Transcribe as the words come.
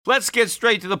Let's get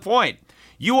straight to the point.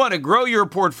 You want to grow your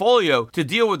portfolio to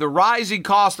deal with the rising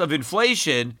cost of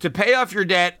inflation, to pay off your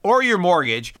debt or your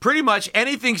mortgage, pretty much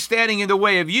anything standing in the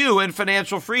way of you and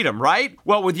financial freedom, right?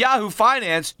 Well, with Yahoo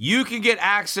Finance, you can get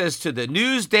access to the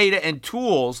news, data, and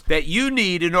tools that you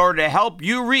need in order to help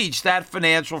you reach that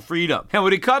financial freedom. And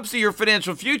when it comes to your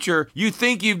financial future, you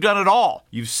think you've done it all.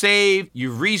 You've saved,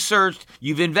 you've researched,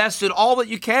 you've invested all that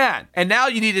you can. And now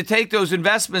you need to take those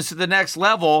investments to the next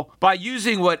level by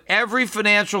using what every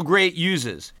financial great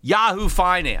uses. Yahoo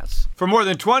Finance. For more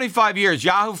than 25 years,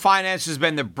 Yahoo Finance has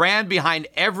been the brand behind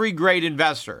every great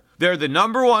investor. They're the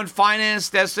 #1 finance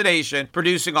destination,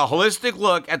 producing a holistic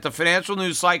look at the financial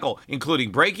news cycle,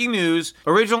 including breaking news,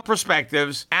 original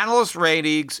perspectives, analyst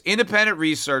ratings, independent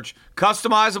research,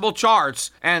 customizable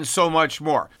charts, and so much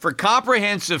more. For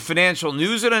comprehensive financial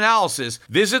news and analysis,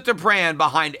 visit the brand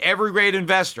behind every great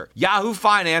investor,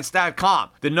 yahoofinance.com,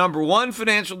 the #1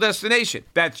 financial destination.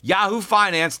 That's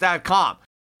yahoofinance.com.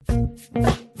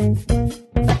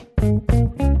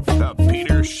 The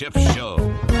Peter Schiff Show.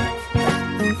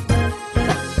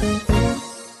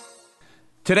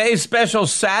 Today's special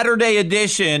Saturday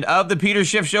edition of the Peter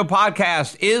Schiff Show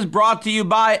podcast is brought to you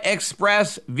by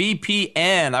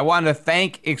ExpressVPN. I want to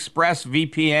thank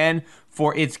ExpressVPN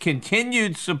for its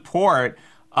continued support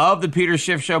of the Peter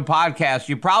Schiff Show podcast.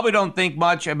 You probably don't think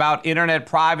much about internet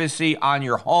privacy on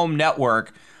your home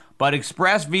network, but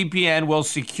ExpressVPN will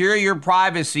secure your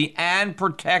privacy and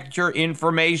protect your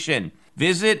information.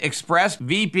 Visit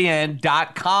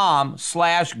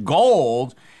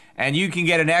expressvpn.com/gold and you can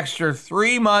get an extra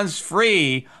 3 months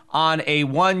free on a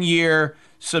 1-year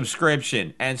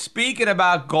subscription. And speaking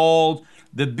about gold,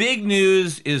 the big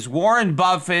news is Warren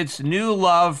Buffett's new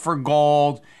love for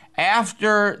gold.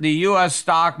 After the U.S.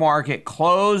 stock market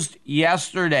closed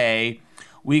yesterday,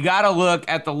 we got to look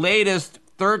at the latest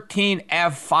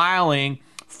 13F filing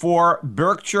for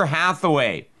Berkshire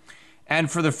Hathaway.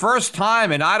 And for the first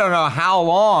time in I don't know how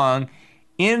long,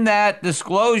 in that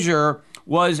disclosure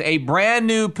was a brand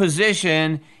new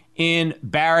position in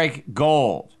Barrick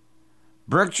Gold.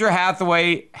 Berkshire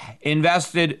Hathaway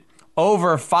invested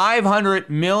over $500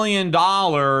 million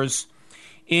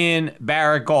in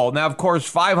Barrick Gold. Now, of course,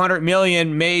 $500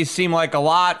 million may seem like a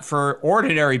lot for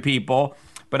ordinary people,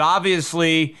 but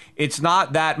obviously it's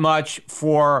not that much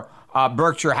for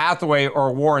Berkshire Hathaway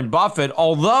or Warren Buffett,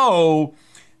 although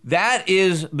that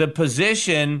is the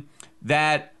position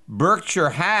that Berkshire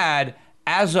had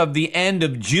as of the end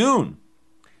of June.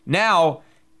 Now,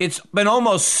 it's been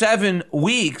almost 7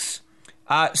 weeks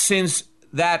since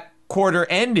that quarter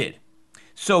ended.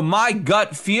 So my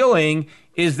gut feeling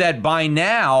is that by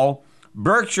now,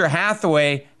 Berkshire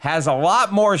Hathaway has a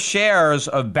lot more shares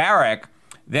of Barrick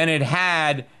than it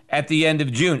had at the end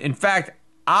of June. In fact,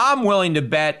 I'm willing to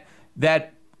bet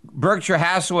that Berkshire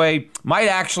Hathaway might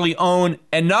actually own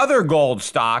another gold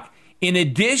stock in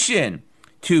addition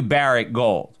to Barrick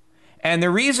Gold. And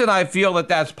the reason I feel that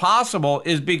that's possible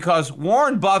is because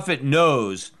Warren Buffett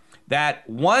knows that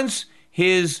once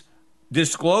his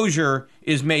disclosure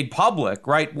is made public,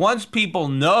 right, once people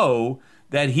know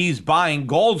that he's buying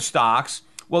gold stocks,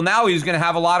 well, now he's going to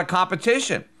have a lot of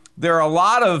competition. There are a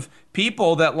lot of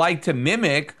people that like to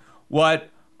mimic what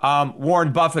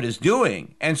Warren Buffett is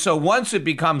doing. And so once it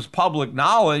becomes public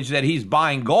knowledge that he's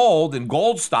buying gold and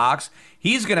gold stocks,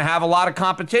 he's going to have a lot of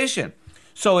competition.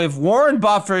 So if Warren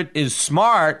Buffett is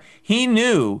smart, he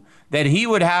knew that he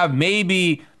would have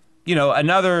maybe,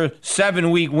 another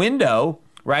 7-week window,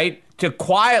 right, to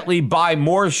quietly buy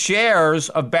more shares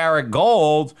of Barrick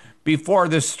Gold before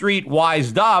the street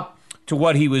wised up to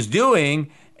what he was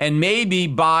doing, and maybe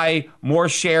buy more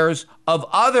shares of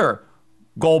other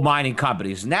gold mining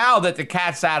companies. Now that the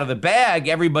cat's out of the bag,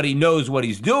 everybody knows what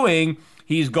he's doing,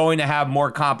 he's going to have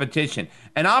more competition.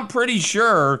 And I'm pretty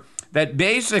sure that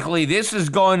basically this is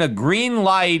going to green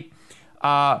light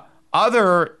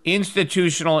other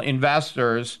institutional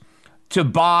investors to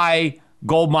buy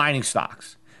gold mining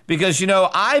stocks. Because,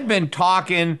 I've been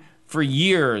talking for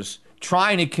years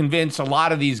trying to convince a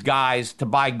lot of these guys to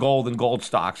buy gold and gold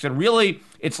stocks. And really,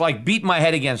 it's like beating my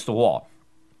head against the wall.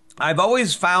 I've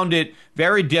always found it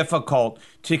very difficult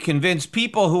to convince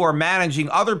people who are managing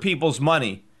other people's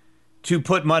money to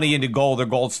put money into gold or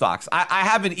gold stocks. I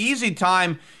have an easy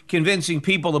time convincing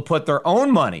people to put their own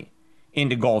money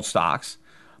into gold stocks.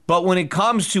 But when it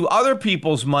comes to other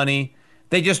people's money,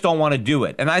 they just don't want to do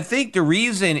it. And I think the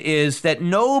reason is that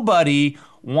nobody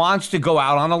wants to go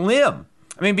out on a limb.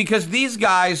 I mean, because these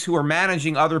guys who are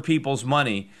managing other people's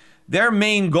money, their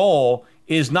main goal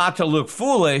is not to look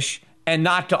foolish and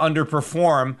not to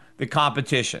underperform the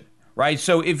competition, right?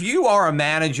 So if you are a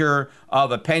manager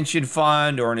of a pension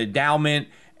fund or an endowment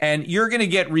and you're going to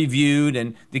get reviewed.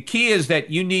 And the key is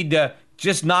that you need to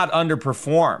just not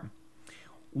underperform.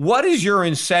 What is your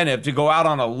incentive to go out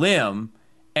on a limb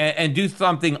and do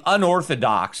something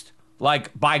unorthodox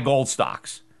like buy gold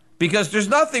stocks? Because there's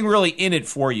nothing really in it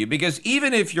for you. Because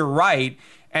even if you're right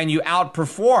and you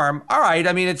outperform, all right,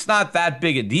 I mean, it's not that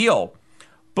big a deal.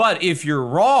 But if you're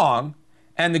wrong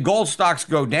and the gold stocks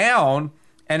go down,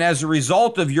 and as a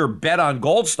result of your bet on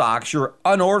gold stocks, your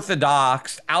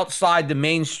unorthodox, outside the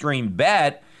mainstream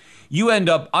bet, you end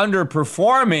up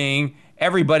underperforming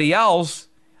everybody else,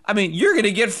 I mean, you're going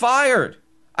to get fired.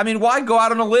 I mean, why go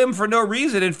out on a limb for no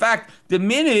reason? In fact, the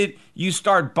minute you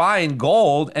start buying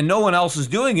gold and no one else is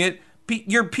doing it,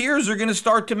 your peers are going to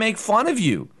start to make fun of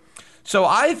you. So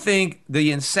I think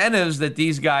the incentives that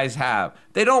these guys have,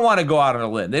 they don't want to go out on a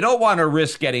limb. They don't want to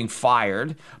risk getting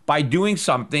fired by doing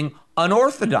something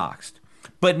unorthodox.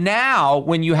 But now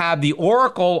when you have the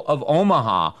Oracle of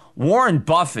Omaha, Warren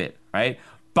Buffett, right,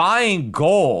 buying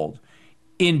gold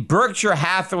in Berkshire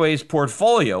Hathaway's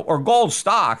portfolio or gold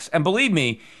stocks, and believe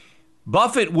me,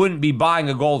 Buffett wouldn't be buying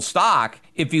a gold stock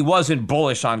if he wasn't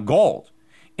bullish on gold.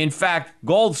 In fact,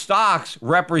 gold stocks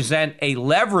represent a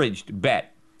leveraged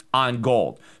bet on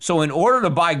gold. So in order to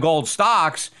buy gold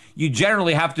stocks, you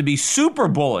generally have to be super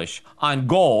bullish on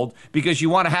gold because you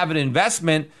want to have an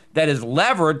investment that is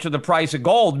levered to the price of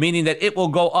gold, meaning that it will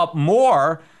go up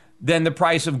more than the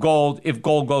price of gold if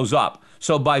gold goes up.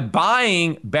 So by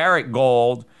buying Barrick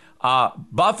gold,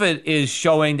 Buffett is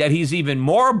showing that he's even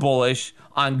more bullish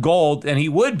on gold than he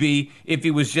would be if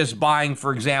he was just buying,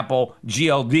 for example,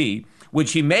 GLD,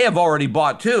 which he may have already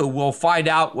bought too. We'll find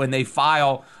out when they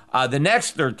file the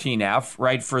next 13F,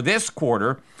 right, for this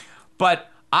quarter. But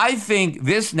I think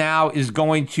this now is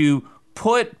going to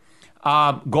put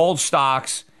gold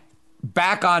stocks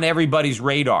back on everybody's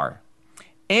radar.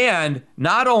 And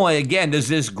not only, again, does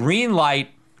this green light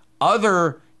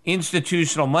other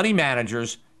institutional money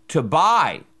managers to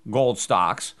buy gold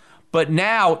stocks, but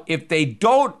now if they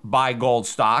don't buy gold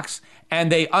stocks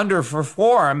and they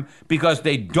underperform because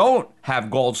they don't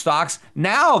have gold stocks,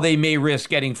 now they may risk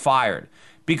getting fired.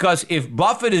 Because if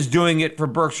Buffett is doing it for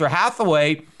Berkshire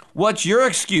Hathaway, what's your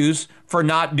excuse for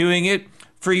not doing it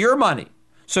for your money?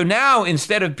 So now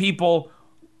instead of people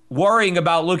worrying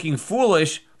about looking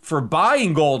foolish for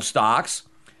buying gold stocks,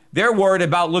 they're worried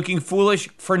about looking foolish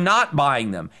for not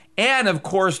buying them. And of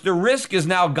course, the risk is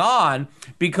now gone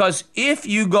because if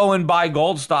you go and buy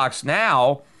gold stocks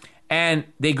now and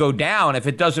they go down, if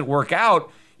it doesn't work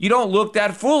out, you don't look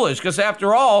that foolish because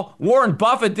after all, Warren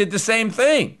Buffett did the same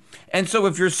thing. And so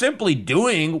if you're simply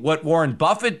doing what Warren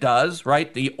Buffett does,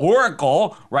 right, the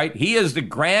Oracle, right, he is the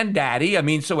granddaddy. I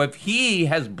mean, so if he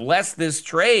has blessed this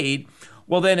trade,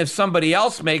 well, then if somebody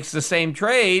else makes the same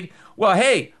trade, well,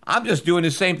 hey, I'm just doing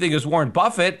the same thing as Warren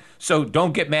Buffett, so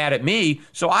don't get mad at me.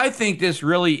 So I think this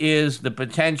really is the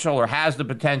potential or has the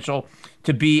potential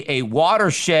to be a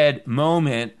watershed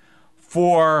moment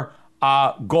for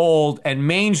gold and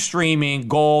mainstreaming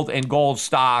gold and gold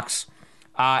stocks.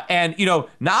 And, you know,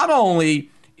 not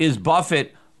only is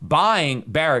Buffett buying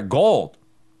Barrick Gold,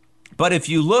 but if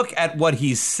you look at what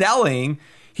he's selling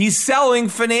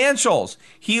financials.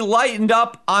 He lightened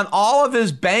up on all of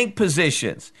his bank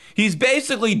positions. He's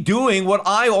basically doing what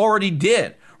I already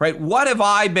did, right? What have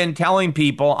I been telling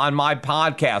people on my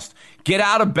podcast? Get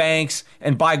out of banks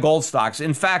and buy gold stocks.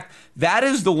 In fact, that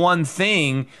is the one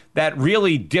thing that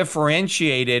really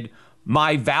differentiated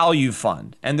my value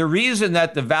fund. And the reason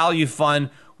that the value fund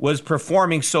was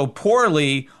performing so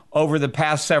poorly over the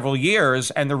past several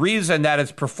years, and the reason that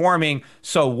it's performing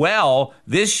so well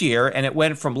this year, and it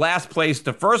went from last place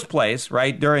to first place,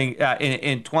 right, during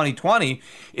in 2020,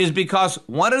 is because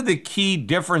one of the key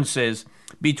differences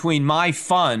between my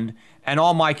fund and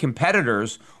all my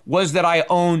competitors was that I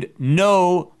owned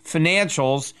no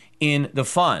financials in the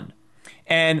fund.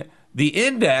 And the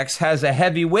index has a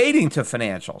heavy weighting to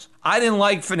financials. I didn't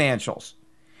like financials.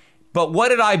 But what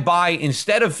did I buy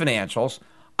instead of financials?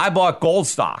 I bought gold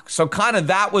stocks. So kind of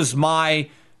that was my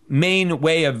main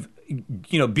way of,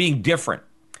 being different.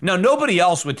 Now, nobody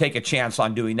else would take a chance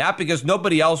on doing that because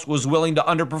nobody else was willing to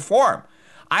underperform.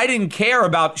 I didn't care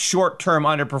about short-term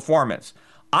underperformance.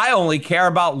 I only care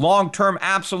about long-term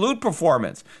absolute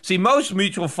performance. See, most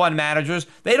mutual fund managers,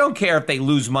 they don't care if they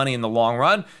lose money in the long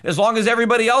run. As long as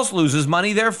everybody else loses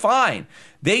money, they're fine.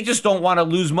 They just don't want to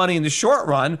lose money in the short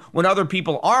run when other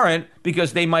people aren't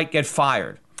because they might get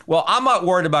fired. Well, I'm not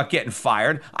worried about getting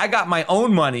fired. I got my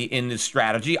own money in this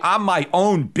strategy. I'm my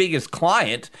own biggest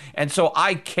client. And so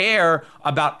I care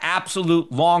about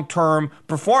absolute long-term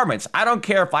performance. I don't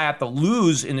care if I have to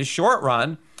lose in the short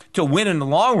run to win in the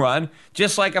long run,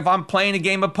 just like if I'm playing a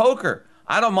game of poker.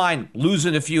 I don't mind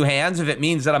losing a few hands if it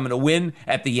means that I'm going to win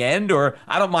at the end, or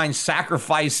I don't mind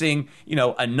sacrificing,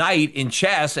 a knight in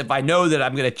chess if I know that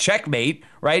I'm going to checkmate,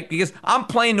 right? Because I'm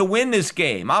playing to win this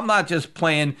game. I'm not just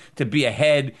playing to be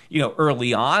ahead,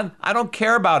 early on. I don't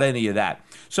care about any of that.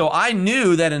 So I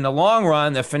knew that in the long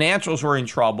run, the financials were in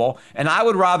trouble, and I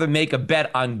would rather make a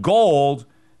bet on gold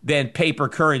than paper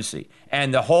currency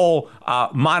and the whole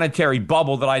monetary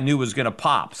bubble that I knew was going to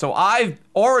pop. So I've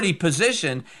already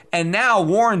positioned, and now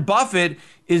Warren Buffett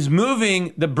is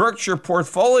moving the Berkshire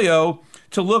portfolio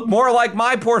to look more like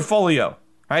my portfolio,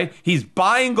 right? He's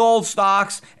buying gold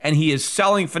stocks and he is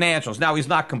selling financials. Now, he's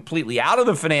not completely out of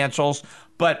the financials,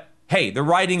 but hey, the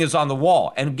writing is on the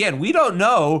wall. And again, we don't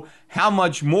know how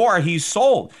much more he's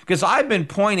sold, because I've been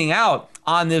pointing out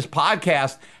on this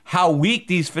podcast how weak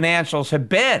these financials have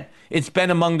been. It's been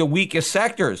among the weakest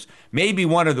sectors. Maybe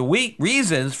one of the weak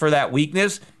reasons for that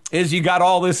weakness is you got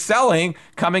all this selling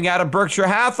coming out of Berkshire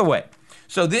Hathaway.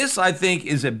 So this, I think,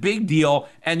 is a big deal.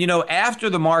 And, after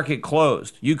the market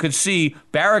closed, you could see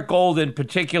Barrick Gold in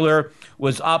particular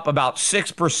was up about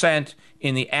 6%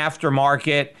 in the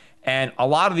aftermarket. And a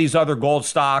lot of these other gold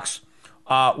stocks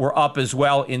were up as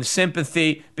well in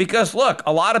sympathy. Because, look,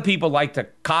 a lot of people like to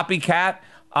copycat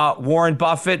Warren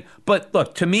Buffett. But,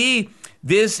 look, to me,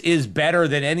 this is better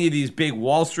than any of these big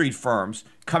Wall Street firms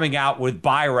coming out with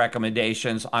buy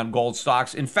recommendations on gold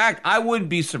stocks. In fact, I wouldn't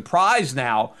be surprised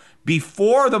now,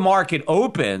 before the market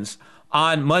opens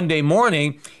on Monday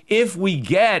morning, if we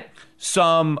get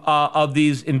some of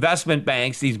these investment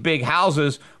banks, these big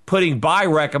houses, putting buy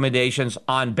recommendations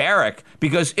on Barrick.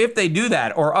 Because if they do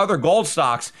that, or other gold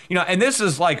stocks, and this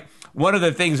is like one of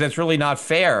the things that's really not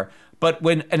fair, but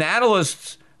when an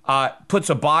analyst puts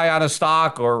a buy on a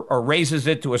stock or raises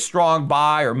it to a strong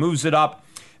buy or moves it up,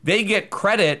 they get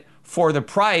credit for the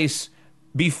price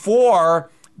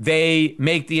before they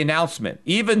make the announcement.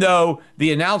 Even though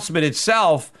the announcement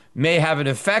itself may have an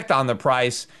effect on the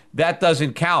price, that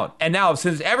doesn't count. And now,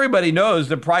 since everybody knows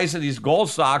the price of these gold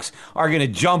stocks are going to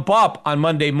jump up on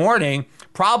Monday morning,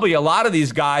 probably a lot of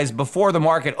these guys, before the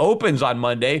market opens on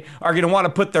Monday, are going to want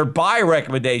to put their buy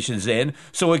recommendations in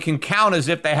so it can count as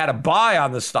if they had a buy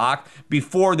on the stock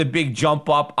before the big jump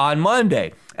up on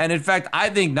Monday. And in fact, I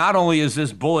think not only is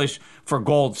this bullish for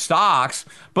gold stocks,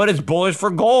 but it's bullish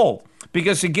for gold.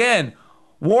 Because again,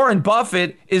 Warren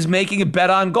Buffett is making a bet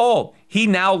on gold. He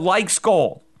now likes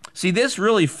gold. See, this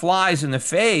really flies in the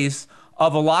face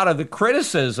of a lot of the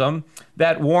criticism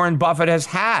that Warren Buffett has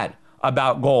had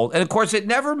about gold. And of course, it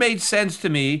never made sense to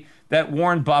me that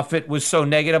Warren Buffett was so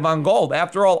negative on gold.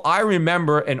 After all, I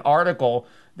remember an article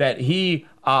that he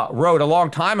wrote a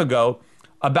long time ago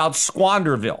about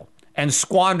Squanderville and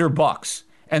Squander Bucks.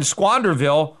 And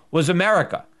Squanderville was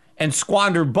America, and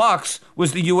Squander Bucks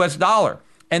was the US dollar.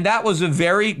 And that was a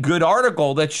very good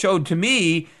article that showed to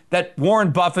me that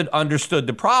Warren Buffett understood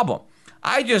the problem.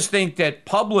 I just think that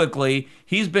publicly,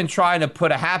 he's been trying to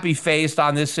put a happy face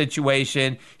on this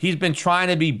situation. He's been trying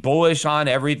to be bullish on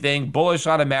everything, bullish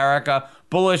on America,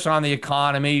 bullish on the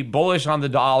economy, bullish on the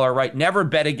dollar, right? Never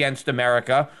bet against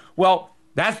America. Well,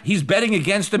 he's betting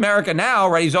against America now,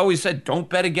 right? He's always said, don't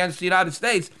bet against the United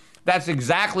States. That's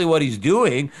exactly what he's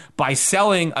doing by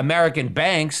selling American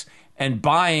banks and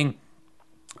buying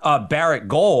Barrick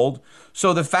Gold.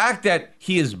 So the fact that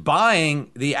he is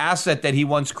buying the asset that he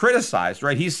once criticized,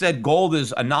 right? He said gold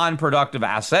is a non-productive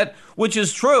asset, which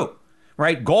is true,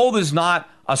 right? Gold is not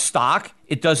a stock.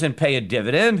 It doesn't pay a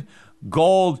dividend.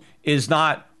 Gold is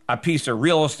not a piece of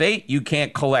real estate. You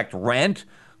can't collect rent.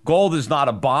 Gold is not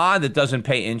a bond that doesn't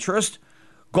pay interest.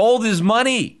 Gold is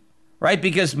money, right?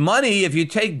 Because money, if you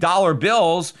take dollar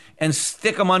bills and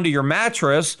stick them under your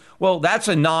mattress, well, that's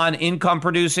a non-income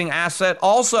producing asset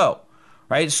also,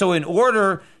 right? So in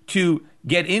order to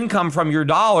get income from your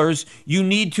dollars, you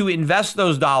need to invest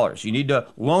those dollars. You need to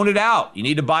loan it out. You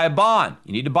need to buy a bond.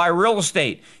 You need to buy real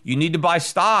estate. You need to buy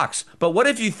stocks. But what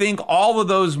if you think all of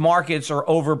those markets are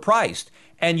overpriced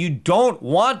and you don't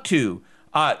want to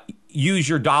use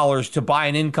your dollars to buy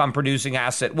an income producing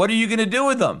asset? What are you going to do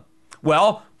with them?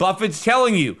 Well, Buffett's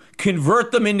telling you,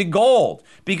 convert them into gold,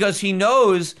 because he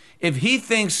knows if he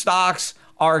thinks stocks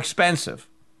are expensive,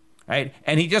 right,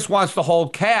 and he just wants to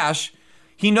hold cash,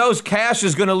 he knows cash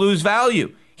is going to lose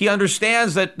value. He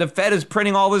understands that the Fed is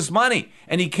printing all this money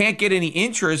and he can't get any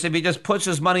interest if he just puts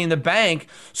his money in the bank.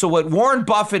 So what Warren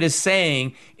Buffett is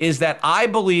saying is that I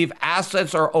believe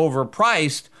assets are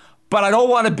overpriced, but I don't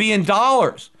want to be in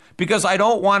dollars, because I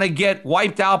don't want to get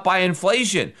wiped out by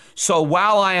inflation. So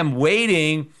while I am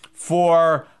waiting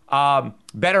for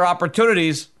better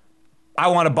opportunities, I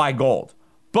want to buy gold.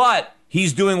 But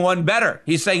he's doing one better.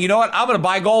 He's saying, you know what? I'm going to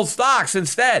buy gold stocks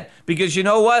instead because you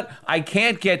know what? I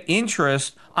can't get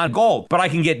interest on gold, but I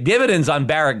can get dividends on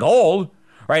Barrick Gold,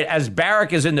 right? As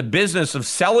Barrick is in the business of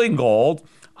selling gold,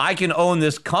 I can own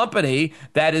this company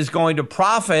that is going to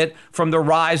profit from the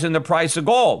rise in the price of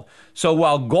gold. So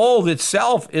while gold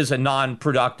itself is a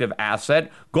non-productive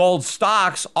asset, gold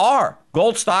stocks are.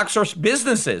 Gold stocks are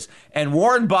businesses. And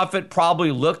Warren Buffett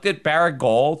probably looked at Barrick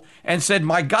Gold and said,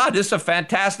 my God, this is a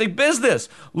fantastic business.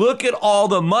 Look at all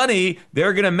the money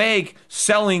they're going to make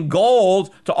selling gold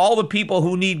to all the people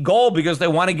who need gold because they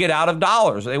want to get out of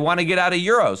dollars, or they want to get out of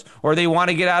euros, or they want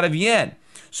to get out of yen.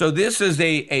 So this is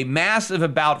a massive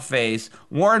about face.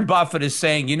 Warren Buffett is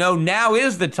saying, you know, now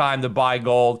is the time to buy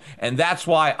gold, and that's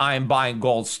why I'm buying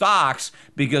gold stocks,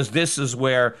 because this is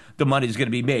where the money's going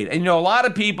to be made. And, you know, a lot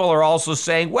of people are also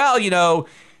saying, well, you know,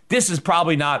 this is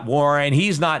probably not Warren.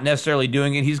 He's not necessarily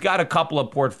doing it. He's got a couple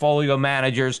of portfolio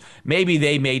managers. Maybe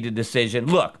they made a decision.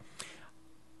 Look,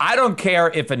 I don't care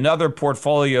if another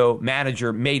portfolio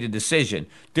manager made a decision.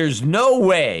 There's no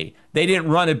way they didn't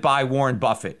run it by Warren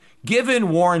Buffett. Given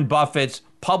Warren Buffett's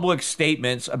public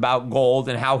statements about gold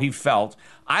and how he felt,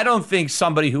 I don't think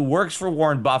somebody who works for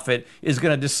Warren Buffett is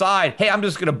going to decide, hey, I'm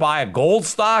just going to buy a gold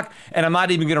stock and I'm not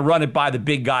even going to run it by the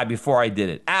big guy before I did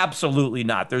it. Absolutely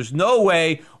not. There's no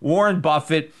way Warren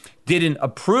Buffett didn't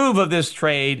approve of this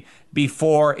trade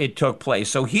before it took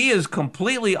place. So he is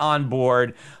completely on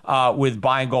board with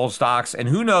buying gold stocks. And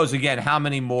who knows, again, how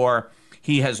many more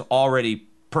he has already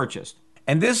purchased.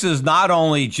 And this is not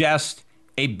only just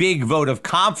a big vote of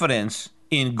confidence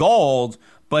in gold,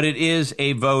 but it is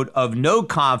a vote of no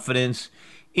confidence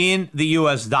in the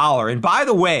U.S. dollar. And by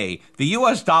the way, the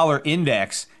U.S. dollar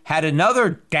index had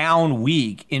another down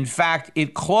week. In fact,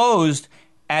 it closed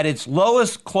at its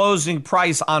lowest closing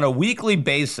price on a weekly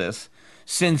basis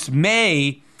since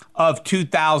May of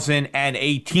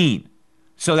 2018.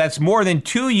 So that's more than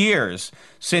 2 years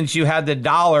since you had the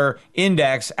dollar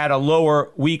index at a lower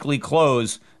weekly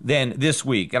close than this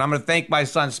week. And I'm going to thank my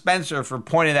son Spencer for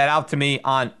pointing that out to me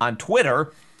on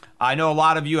Twitter. I know a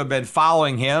lot of you have been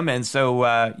following him, and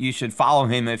so you should follow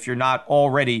him if you're not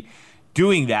already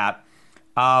doing that.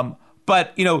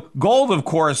 But, you know, gold, of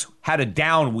course, had a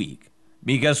down week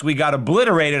because we got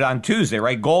obliterated on Tuesday,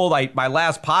 right? Gold, my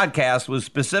last podcast was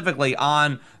specifically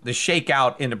on the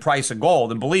shakeout in the price of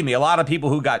gold. And believe me, a lot of people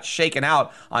who got shaken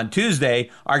out on Tuesday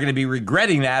are going to be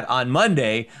regretting that on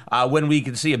Monday when we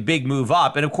can see a big move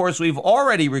up. And of course, we've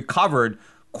already recovered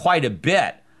quite a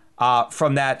bit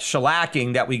from that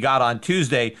shellacking that we got on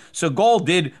Tuesday. So gold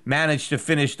did manage to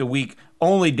finish the week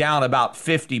only down about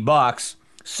 $50.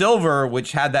 Silver,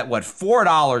 which had that,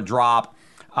 $4 drop,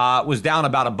 was down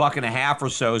about $1.50 or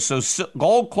so. So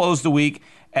gold closed the week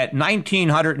at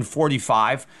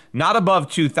 1,945, not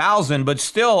above 2,000, but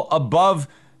still above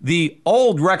the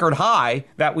old record high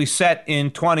that we set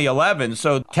in 2011.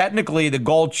 So technically, the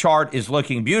gold chart is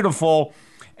looking beautiful.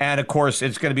 And of course,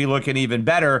 it's going to be looking even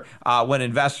better when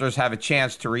investors have a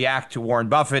chance to react to Warren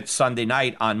Buffett Sunday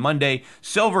night on Monday.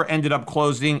 Silver ended up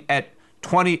closing at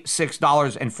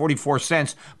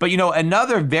 $26.44. But, you know,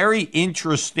 another very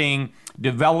interesting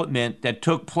development that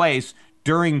took place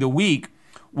during the week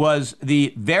was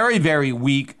the very, very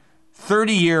weak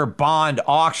 30-year bond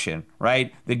auction,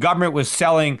 right? The government was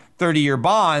selling 30-year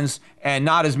bonds, and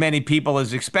not as many people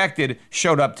as expected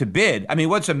showed up to bid. I mean,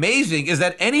 what's amazing is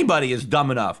that anybody is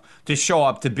dumb enough to show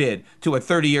up to bid to a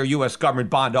 30-year U.S. government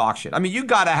bond auction. I mean, you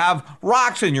got to have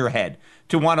rocks in your head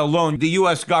to want to loan the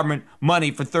U.S. government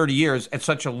money for 30 years at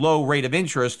such a low rate of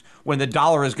interest when the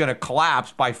dollar is going to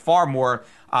collapse by far more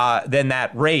than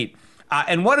that rate.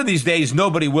 And one of these days,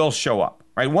 nobody will show up.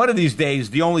 Right, one of these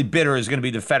days, the only bidder is going to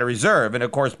be the Federal Reserve. And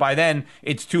of course, by then,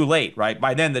 it's too late, right?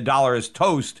 By then, the dollar is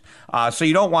toast. So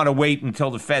you don't want to wait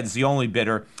until the Fed's the only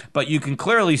bidder. But you can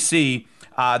clearly see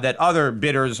that other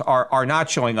bidders are not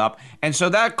showing up. And so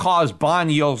that caused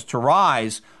bond yields to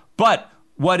rise. But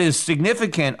what is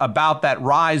significant about that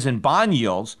rise in bond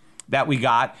yields that we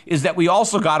got is that we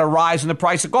also got a rise in the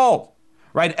price of gold,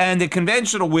 right? And the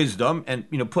conventional wisdom, and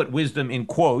put wisdom in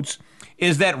quotes,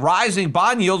 is that rising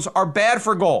bond yields are bad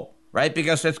for gold, right?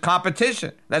 Because it's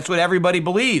competition. That's what everybody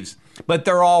believes. But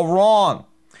they're all wrong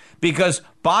because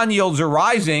bond yields are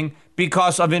rising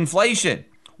because of inflation.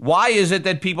 Why is it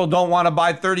that people don't want to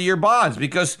buy 30-year bonds?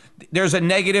 Because there's a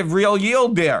negative real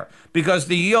yield there, because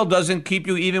the yield doesn't keep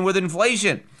you even with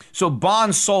inflation. So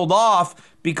bonds sold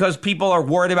off because people are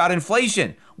worried about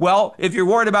inflation. Well, if you're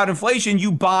worried about inflation,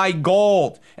 you buy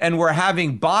gold. And we're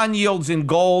having bond yields in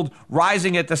gold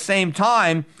rising at the same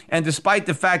time. And despite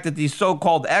the fact that these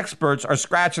so-called experts are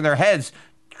scratching their heads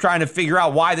trying to figure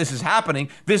out why this is happening.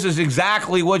 This is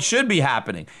exactly what should be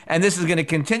happening. And this is going to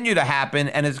continue to happen,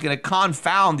 and it's going to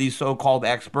confound these so-called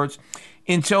experts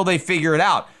until they figure it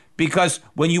out. Because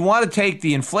when you want to take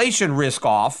the inflation risk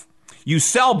off, you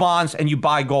sell bonds and you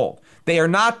buy gold. They are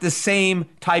not the same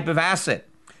type of asset.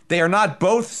 They are not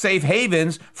both safe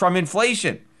havens from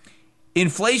inflation.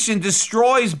 Inflation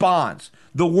destroys bonds.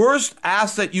 The worst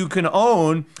asset you can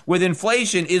own with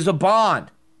inflation is a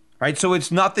bond, right? So it's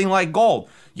nothing like gold.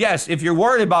 Yes, if you're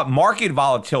worried about market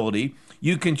volatility,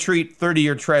 you can treat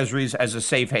 30-year treasuries as a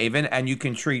safe haven, and you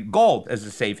can treat gold as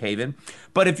a safe haven.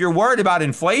 But if you're worried about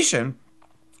inflation,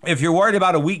 if you're worried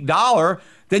about a weak dollar,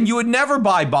 then you would never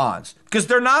buy bonds because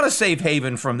they're not a safe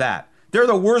haven from that. They're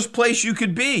the worst place you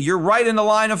could be. You're right in the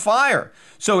line of fire.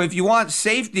 So if you want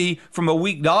safety from a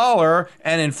weak dollar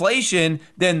and inflation,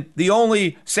 then the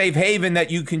only safe haven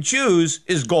that you can choose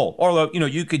is gold. Or,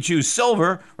 you could choose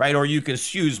silver, right? Or you could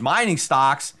choose mining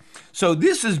stocks. So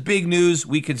this is big news.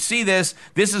 We could see this.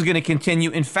 This is going to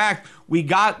continue. In fact, we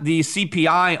got the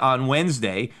CPI on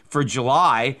Wednesday for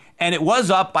July, and it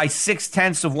was up by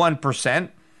 0.6%.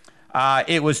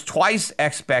 It was twice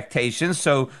expectations,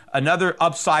 so another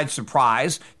upside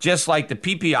surprise, just like the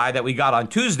PPI that we got on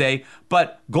Tuesday.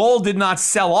 But gold did not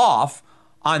sell off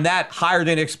on that higher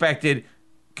than expected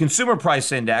consumer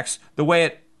price index the way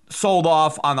it sold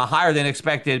off on the higher than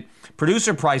expected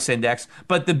producer price index.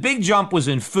 But the big jump was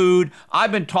in food.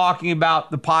 I've been talking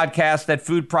about the podcast that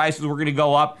food prices were going to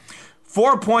go up.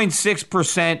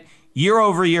 4.6% year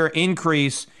over year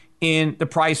increase in the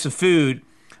price of food.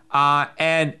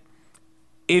 And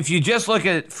if you just look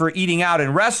at it for eating out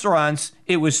in restaurants,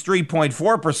 it was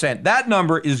 3.4%. That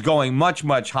number is going much,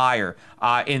 much higher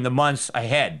in the months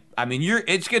ahead. I mean,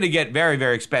 it's going to get very,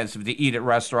 very expensive to eat at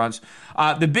restaurants.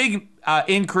 The big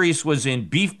increase was in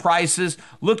beef prices.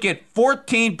 Look at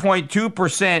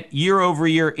 14.2% year over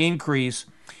year increase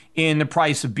in the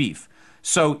price of beef.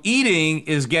 So eating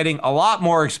is getting a lot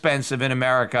more expensive in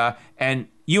America, and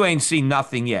you ain't seen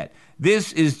nothing yet.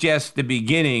 This is just the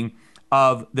beginning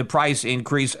of the price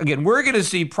increase. Again, we're going to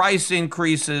see price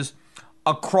increases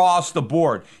across the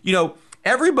board.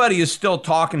 Everybody is still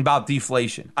talking about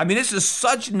deflation. I mean, this is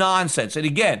such nonsense. And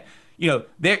again,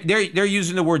 they're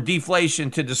using the word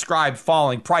deflation to describe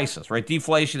falling prices, right?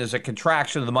 Deflation is a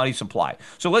contraction of the money supply.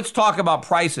 So let's talk about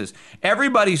prices.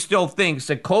 Everybody still thinks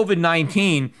that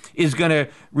COVID-19 is going to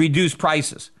reduce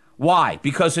prices. Why?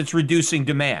 Because it's reducing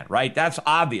demand, right? That's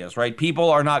obvious, right?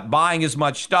 People are not buying as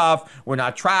much stuff. We're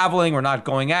not traveling. We're not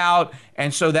going out.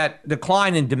 And so that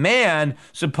decline in demand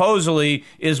supposedly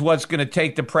is what's going to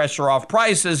take the pressure off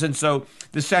prices. And so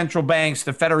the central banks,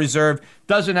 the Federal Reserve,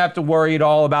 doesn't have to worry at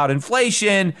all about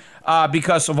inflation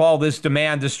because of all this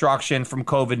demand destruction from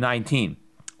COVID-19.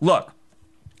 Look,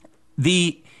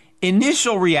 the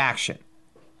initial reaction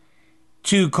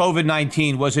to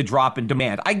COVID-19 was a drop in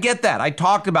demand. I get that. I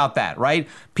talked about that, right?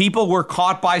 People were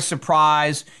caught by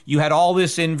surprise. You had all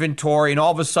this inventory, and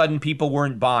all of a sudden people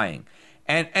weren't buying.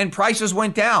 And prices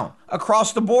went down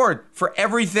across the board for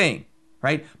everything,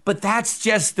 right? But that's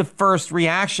just the first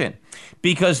reaction,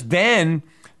 because then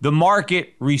the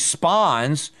market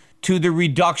responds to the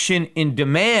reduction in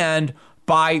demand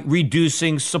by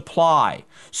reducing supply.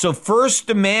 So first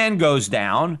demand goes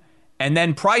down, and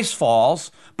then price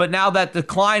falls. But now that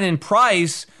decline in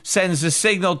price sends a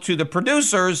signal to the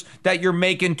producers that you're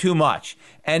making too much.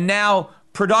 And now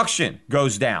production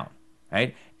goes down,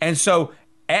 right? And so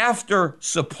after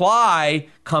supply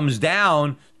comes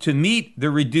down to meet the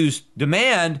reduced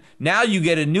demand, now you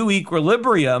get a new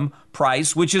equilibrium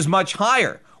price, which is much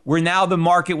higher, where now the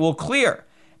market will clear.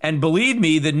 And believe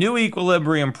me, the new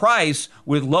equilibrium price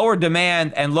with lower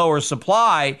demand and lower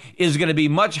supply is going to be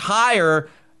much higher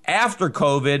after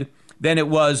COVID than it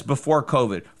was before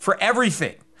COVID for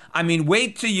everything. I mean,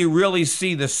 wait till you really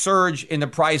see the surge in the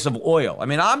price of oil. I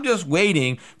mean, I'm just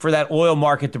waiting for that oil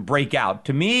market to break out.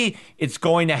 To me, it's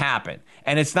going to happen.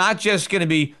 And it's not just going to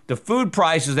be the food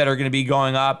prices that are going to be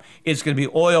going up. It's going to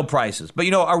be oil prices. But,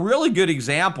 a really good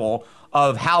example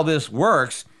of how this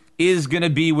works is going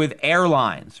to be with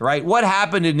airlines, right? What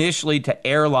happened initially to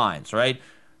airlines, right?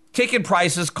 Ticket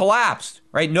prices collapsed,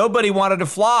 right? Nobody wanted to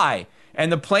fly. And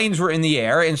the planes were in the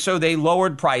air, and so they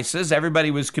lowered prices.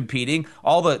 Everybody was competing.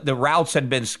 All the routes had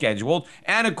been scheduled.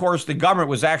 And, of course, the government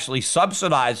was actually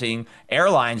subsidizing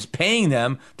airlines, paying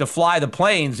them to fly the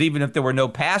planes, even if there were no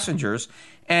passengers.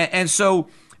 And so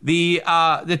the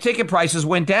ticket prices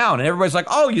went down. And everybody's like,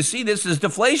 oh, you see, this is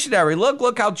deflationary.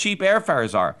 Look how cheap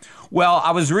airfares are. Well,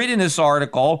 I was reading this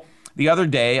article the other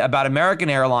day about American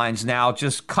Airlines now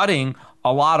just cutting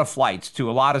a lot of flights to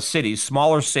a lot of cities.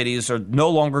 Smaller cities are no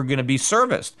longer going to be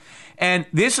serviced. And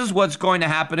this is what's going to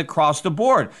happen across the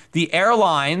board. The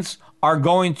airlines are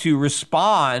going to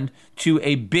respond to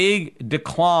a big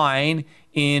decline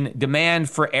in demand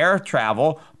for air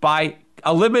travel by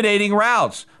eliminating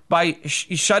routes, by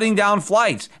shutting down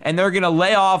flights. And they're going to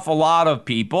lay off a lot of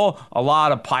people, a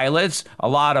lot of pilots, a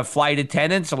lot of flight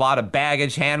attendants, a lot of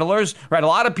baggage handlers, right? A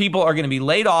lot of people are going to be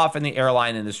laid off in the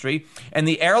airline industry. And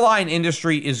the airline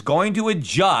industry is going to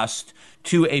adjust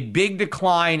to a big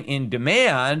decline in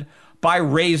demand by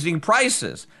raising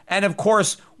prices. And of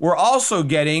course, we're also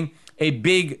getting a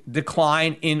big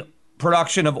decline in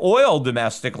production of oil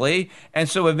domestically. And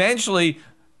so eventually,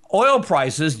 oil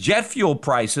prices, jet fuel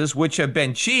prices, which have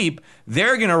been cheap,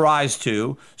 they're going to rise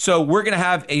too. So we're going to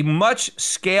have a much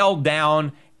scaled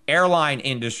down airline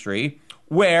industry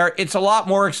where it's a lot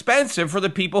more expensive for the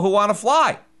people who want to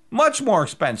fly. Much more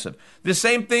expensive. The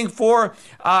same thing for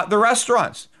the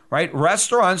restaurants, right?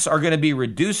 Restaurants are going to be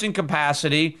reducing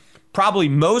capacity. Probably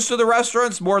most of the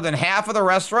restaurants, more than half of the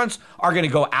restaurants, are going to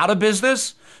go out of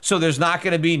business. So there's not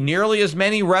going to be nearly as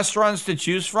many restaurants to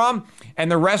choose from.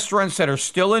 And the restaurants that are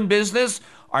still in business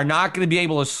are not going to be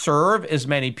able to serve as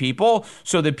many people.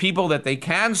 So the people that they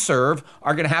can serve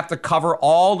are going to have to cover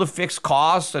all the fixed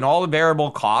costs and all the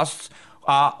variable costs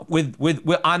with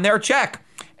on their check.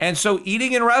 And so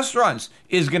eating in restaurants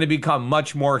is going to become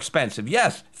much more expensive.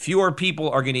 Yes, fewer people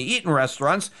are going to eat in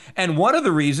restaurants. And one of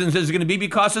the reasons is going to be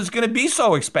because it's going to be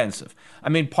so expensive. I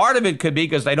mean, part of it could be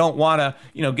because they don't want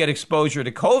to, get exposure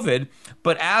to COVID.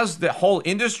 But as the whole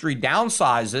industry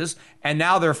downsizes and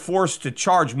now they're forced to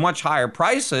charge much higher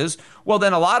prices, well,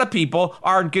 then a lot of people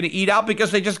aren't going to eat out because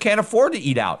they just can't afford to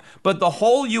eat out. But the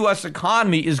whole U.S.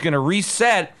 economy is going to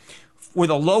reset with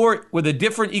a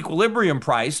different equilibrium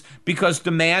price because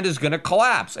demand is going to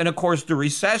collapse. And of course, the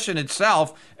recession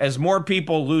itself, as more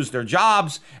people lose their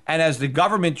jobs and as the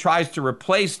government tries to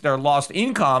replace their lost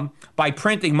income by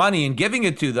printing money and giving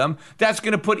it to them, that's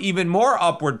going to put even more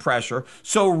upward pressure.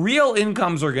 So real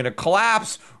incomes are going to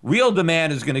collapse, real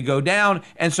demand is going to go down.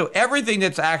 And so everything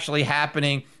that's actually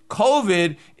happening,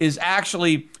 COVID is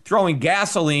actually throwing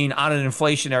gasoline on an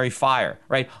inflationary fire,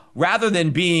 right? Rather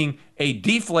than being a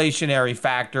deflationary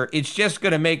factor, it's just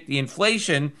going to make the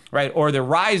inflation, right, or the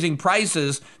rising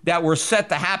prices that were set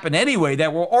to happen anyway,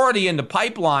 that were already in the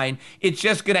pipeline, it's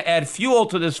just going to add fuel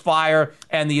to this fire,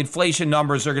 and the inflation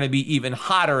numbers are going to be even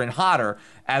hotter and hotter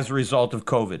as a result of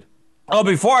COVID. Oh,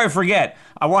 before I forget,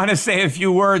 I want to say a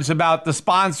few words about the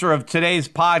sponsor of today's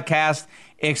podcast,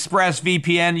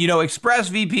 ExpressVPN.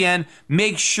 ExpressVPN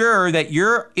makes sure that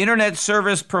your internet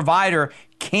service provider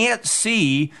can't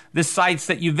see the sites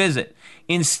that you visit.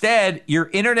 Instead,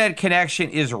 your internet connection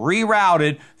is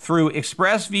rerouted through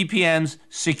ExpressVPN's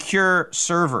secure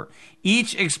server.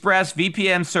 Each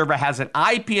ExpressVPN server has an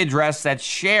IP address that's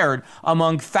shared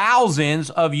among thousands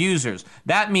of users.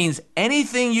 That means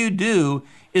anything you do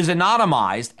is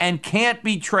anonymized and can't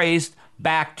be traced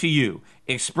back to you.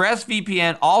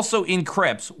 ExpressVPN also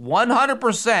encrypts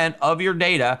 100% of your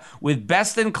data with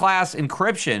best-in-class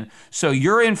encryption, so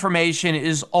your information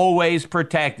is always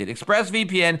protected.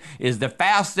 ExpressVPN is the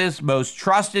fastest, most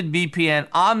trusted VPN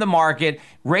on the market,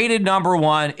 rated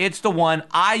 #1. It's the one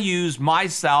I use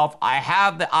myself. I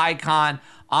have the icon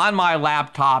on my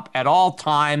laptop at all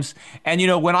times. And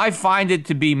when I find it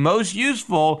to be most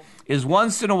useful is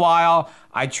once in a while,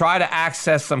 I try to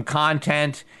access some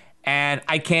content and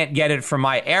I can't get it from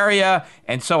my area,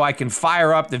 and so I can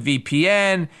fire up the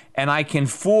VPN, and I can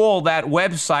fool that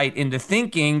website into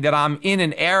thinking that I'm in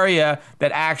an area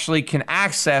that actually can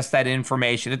access that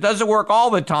information. It doesn't work all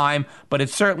the time, but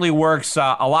it certainly works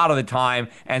a lot of the time,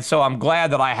 and so I'm glad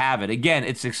that I have it. Again,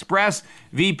 it's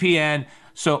ExpressVPN,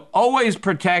 so always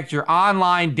protect your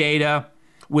online data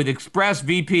with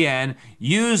ExpressVPN.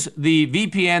 Use the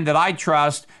VPN that I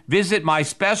trust. Visit my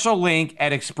special link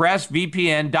at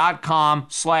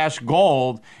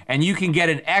expressvpn.com/gold, and you can get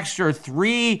an extra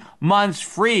 3 months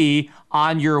free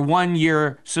on your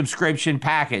 1-year subscription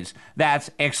package. That's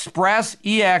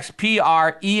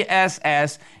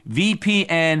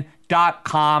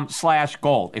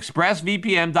expressvpn.com/gold.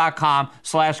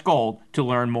 expressvpn.com/gold to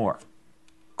learn more.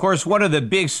 Of course, one of the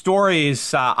big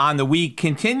stories on the week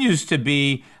continues to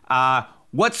be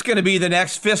what's going to be the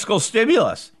next fiscal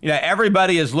stimulus.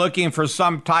 Everybody is looking for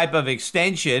some type of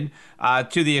extension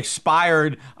to the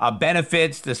expired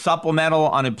benefits, the supplemental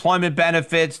unemployment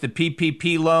benefits, the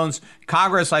PPP loans.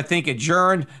 Congress, I think,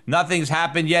 adjourned. Nothing's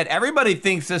happened yet. Everybody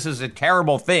thinks this is a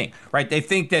terrible thing, right? They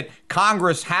think that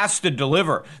Congress has to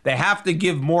deliver. They have to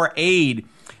give more aid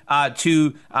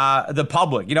to the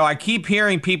public. I keep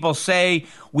hearing people say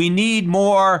we need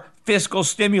more fiscal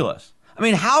stimulus. I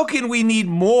mean, how can we need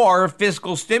more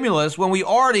fiscal stimulus when we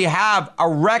already have a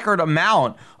record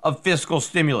amount of fiscal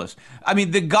stimulus? I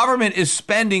mean, the government is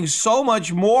spending so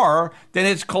much more than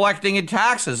it's collecting in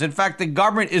taxes. In fact, the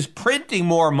government is printing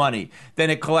more money than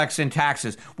it collects in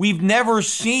taxes. We've never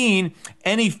seen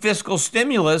any fiscal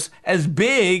stimulus as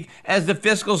big as the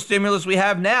fiscal stimulus we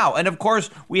have now. And of course,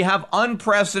 we have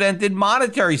unprecedented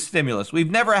monetary stimulus.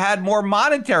 We've never had more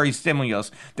monetary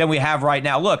stimulus than we have right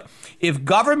now. Look, if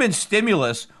government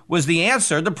stimulus was the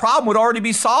answer, the problem would already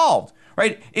be solved.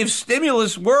 Right? If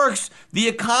stimulus works, the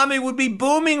economy would be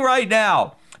booming right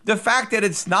now. The fact that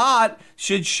it's not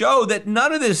should show that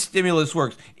none of this stimulus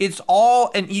works. It's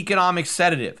all an economic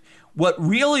sedative. What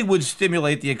really would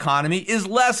stimulate the economy is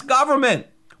less government.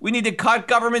 We need to cut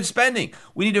government spending.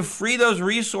 We need to free those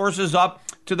resources up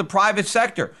to the private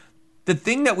sector. The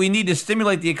thing that we need to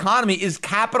stimulate the economy is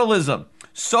capitalism.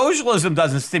 Socialism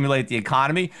doesn't stimulate the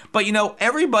economy, but,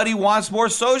 everybody wants more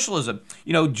socialism.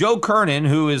 Joe Kernan,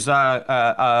 who is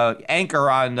anchor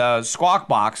on Squawk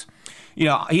Box,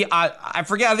 I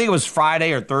forget, I think it was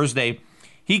Friday or Thursday,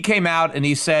 he came out and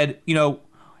he said,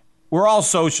 we're all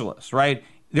socialists, right?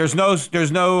 There's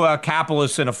no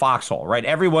capitalists in a foxhole, right?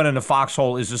 Everyone in a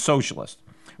foxhole is a socialist.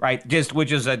 Right,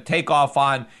 which is a takeoff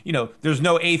on, there's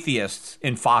no atheists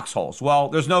in foxholes. Well,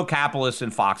 there's no capitalists in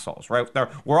foxholes, right?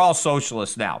 We're all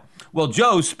socialists now. Well,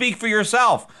 Joe, speak for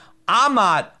yourself. I'm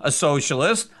not a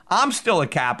socialist. I'm still a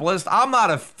capitalist. I'm not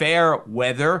a fair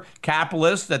weather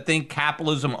capitalist that think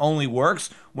capitalism only works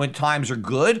when times are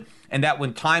good and that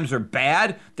when times are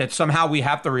bad, that somehow we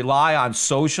have to rely on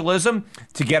socialism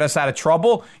to get us out of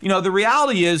trouble. The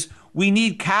reality is we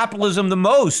need capitalism the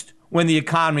most when the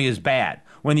economy is bad,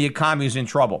 when the economy is in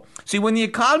trouble. See, when the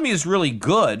economy is really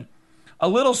good, a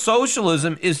little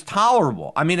socialism is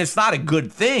tolerable. I mean, it's not a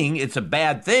good thing, it's a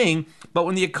bad thing, but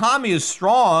when the economy is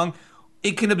strong,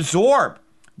 it can absorb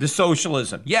the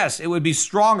socialism. Yes, it would be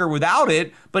stronger without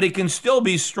it, but it can still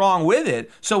be strong with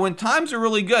it. So when times are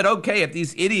really good, okay, if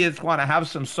these idiots want to have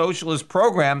some socialist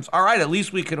programs, all right, at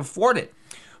least we can afford it.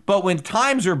 But when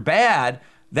times are bad,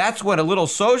 that's when a little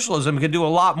socialism can do a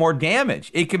lot more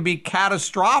damage. It can be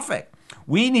catastrophic.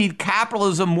 We need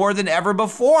capitalism more than ever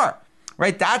before,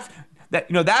 right? That's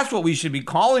what we should be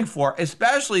calling for,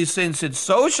 especially since it's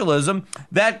socialism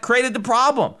that created the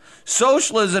problem.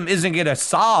 Socialism isn't going to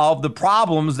solve the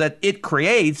problems that it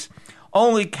creates.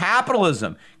 Only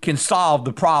capitalism can solve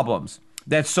the problems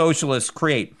that socialists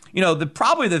create.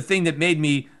 Probably the thing that made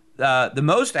me the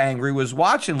most angry was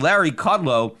watching Larry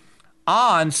Kudlow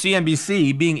on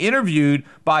CNBC being interviewed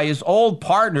by his old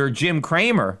partner, Jim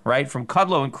Cramer, right, from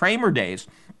Kudlow and Cramer days.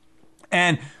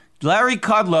 And Larry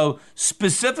Kudlow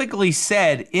specifically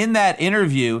said in that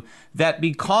interview that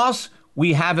because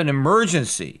we have an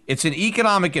emergency, it's an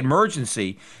economic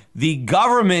emergency, the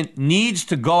government needs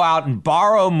to go out and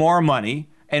borrow more money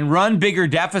and run bigger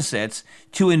deficits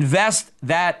to invest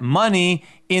that money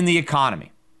in the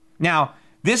economy. Now,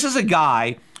 this is a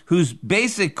guy whose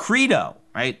basic credo,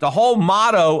 right, the whole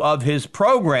motto of his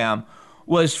program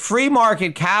was free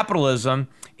market capitalism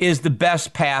is the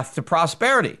best path to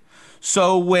prosperity.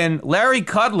 So when Larry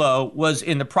Kudlow was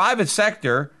in the private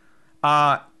sector,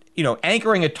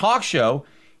 anchoring a talk show,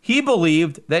 he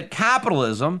believed that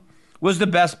capitalism was the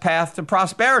best path to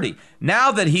prosperity.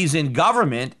 Now that he's in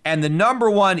government and the number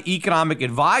one economic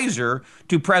advisor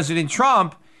to President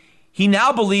Trump, he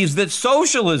now believes that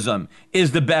socialism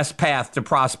is the best path to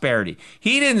prosperity.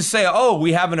 He didn't say,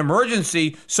 we have an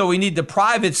emergency, so we need the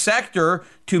private sector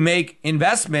to make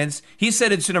investments. He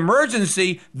said it's an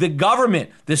emergency. The government,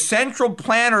 the central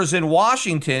planners in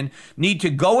Washington need to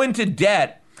go into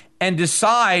debt and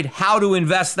decide how to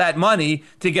invest that money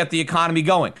to get the economy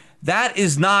going. That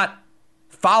is not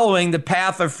following the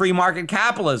path of free market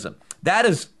capitalism. That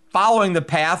is following the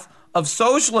path of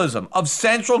socialism, of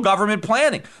central government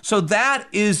planning. So that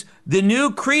is the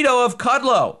new credo of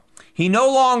Kudlow. He no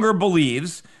longer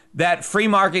believes that free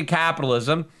market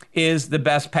capitalism is the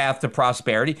best path to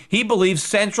prosperity. He believes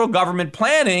central government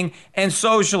planning and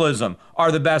socialism are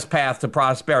the best path to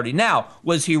prosperity. Now,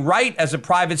 was he right as a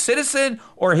private citizen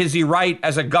or is he right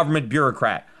as a government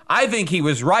bureaucrat? I think he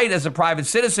was right as a private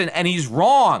citizen and he's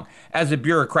wrong as a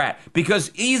bureaucrat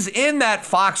because he's in that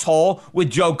foxhole with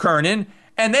Joe Kernan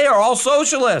and they are all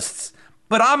socialists.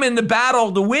 But I'm in the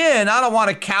battle to win. I don't want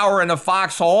to cower in a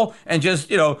foxhole and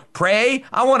just, pray.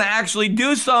 I want to actually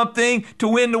do something to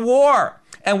win the war.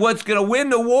 And what's going to win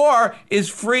the war is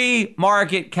free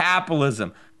market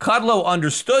capitalism. Kudlow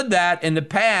understood that in the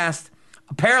past.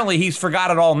 Apparently, he's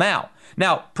forgot it all now.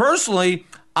 Now, personally,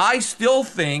 I still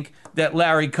think that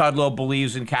Larry Kudlow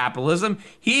believes in capitalism.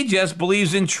 He just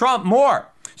believes in Trump more.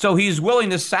 So he's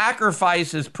willing to sacrifice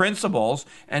his principles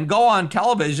and go on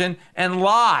television and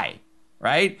lie,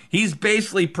 right? He's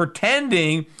basically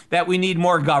pretending that we need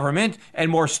more government and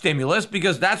more stimulus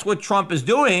because that's what Trump is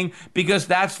doing, because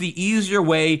that's the easier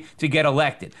way to get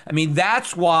elected. I mean,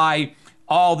 that's why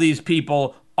all these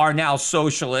people are now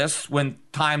socialists when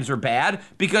times are bad,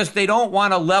 because they don't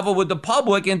want to level with the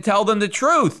public and tell them the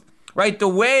truth, right? The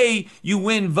way you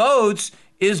win votes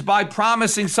is by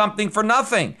promising something for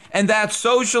nothing. And that's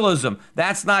socialism.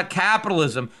 That's not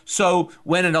capitalism. So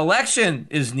when an election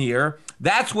is near,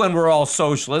 that's when we're all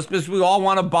socialists, because we all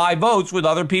want to buy votes with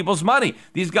other people's money.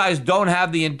 These guys don't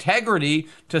have the integrity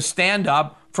to stand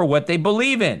up for what they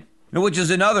believe in, which is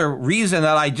another reason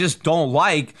that I just don't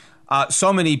like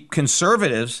so many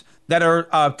conservatives that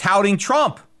are touting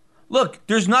Trump. Look,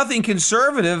 there's nothing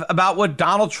conservative about what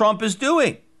Donald Trump is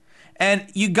doing. And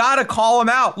you got to call him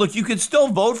out. Look, you can still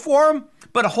vote for him,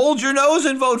 but hold your nose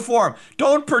and vote for him.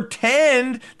 Don't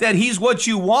pretend that he's what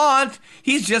you want.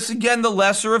 He's just, again, the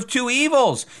lesser of two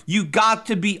evils. You got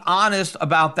to be honest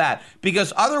about that,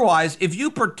 because otherwise, if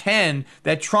you pretend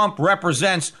that Trump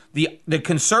represents the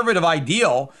conservative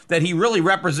ideal, that he really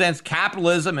represents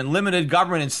capitalism and limited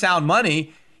government and sound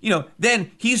money, then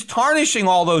he's tarnishing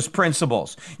all those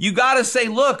principles. You got to say,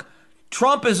 look,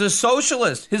 Trump is a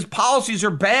socialist. His policies are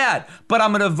bad, but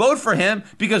I'm going to vote for him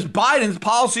because Biden's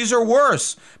policies are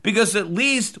worse. Because at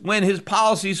least when his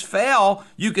policies fail,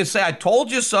 you can say, I told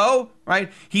you so,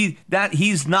 right?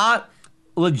 He's not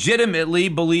legitimately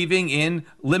believing in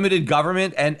limited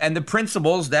government and the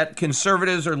principles that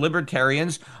conservatives or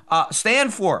libertarians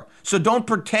stand for. So don't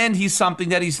pretend he's something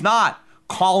that he's not.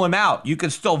 Call him out. You can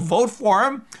still vote for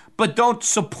him, but don't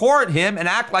support him and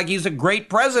act like he's a great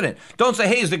president. Don't say,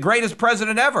 hey, he's the greatest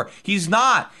president ever. He's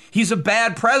not. He's a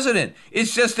bad president.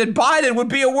 It's just that Biden would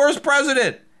be a worse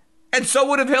president. And so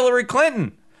would have Hillary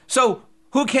Clinton. So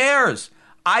who cares?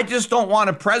 I just don't want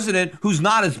a president who's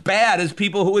not as bad as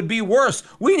people who would be worse.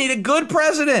 We need a good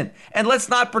president. And let's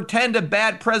not pretend a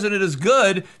bad president is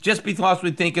good just because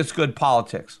we think it's good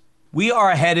politics. We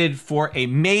are headed for a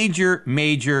major,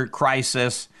 major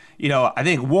crisis. I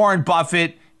think Warren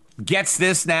Buffett gets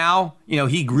this now.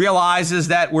 He realizes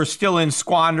that we're still in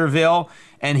Squanderville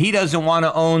and he doesn't want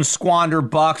to own squander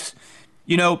bucks.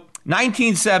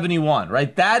 1971,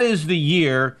 right? That is the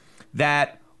year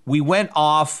that we went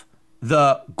off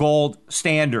the gold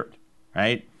standard,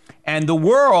 right? And the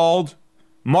world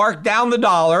marked down the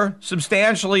dollar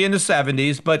substantially in the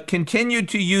 70s, but continued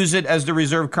to use it as the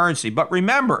reserve currency. But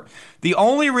remember, the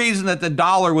only reason that the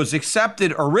dollar was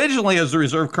accepted originally as the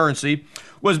reserve currency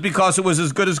was because it was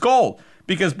as good as gold.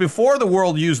 Because before the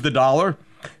world used the dollar,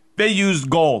 they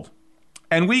used gold.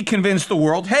 And we convinced the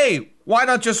world, hey, why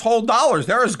not just hold dollars?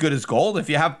 They're as good as gold. If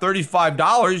you have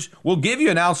 $35, we'll give you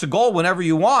an ounce of gold whenever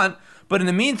you want. But in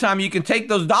the meantime, you can take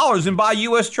those dollars and buy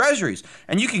U.S. treasuries,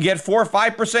 and you can get 4 or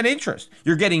 5% interest.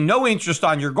 You're getting no interest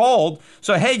on your gold.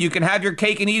 So, hey, you can have your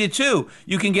cake and eat it too.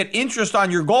 You can get interest on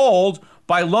your gold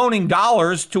by loaning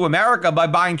dollars to America by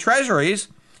buying treasuries.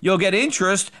 You'll get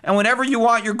interest, and whenever you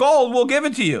want your gold, we'll give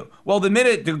it to you. Well, the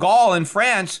minute de Gaulle in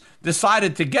France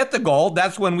decided to get the gold,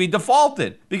 that's when we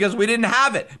defaulted, because we didn't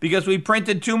have it, because we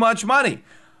printed too much money.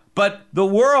 But the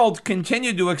world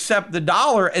continued to accept the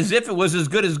dollar as if it was as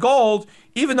good as gold,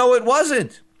 even though it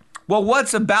wasn't. Well,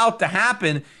 what's about to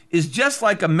happen is just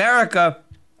like America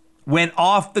went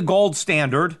off the gold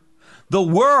standard, the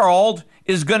world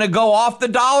is going to go off the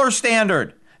dollar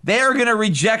standard. They're going to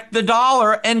reject the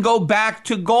dollar and go back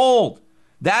to gold.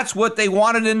 That's what they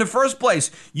wanted in the first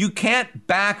place. You can't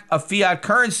back a fiat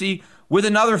currency with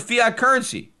another fiat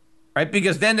currency, right?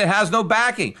 Because then it has no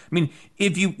backing. I mean,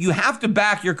 if you have to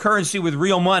back your currency with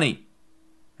real money,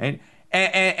 right?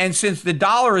 And since the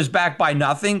dollar is backed by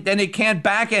nothing, then it can't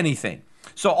back anything.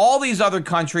 So all these other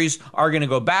countries are going to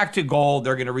go back to gold.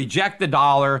 They're going to reject the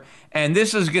dollar. And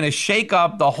this is going to shake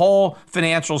up the whole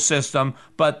financial system.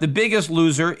 But the biggest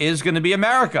loser is going to be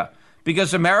America,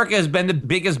 because America has been the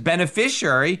biggest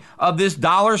beneficiary of this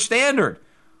dollar standard.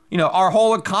 Our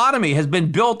whole economy has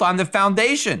been built on the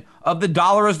foundation of the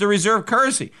dollar as the reserve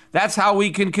currency. That's how we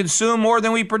can consume more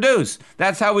than we produce.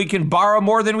 That's how we can borrow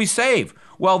more than we save.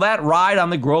 Well, that ride on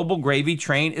the global gravy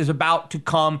train is about to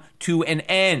come to an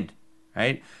end,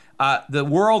 right? The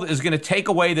world is going to take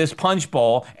away this punch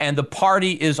bowl, and the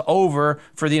party is over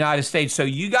for the United States. So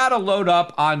you got to load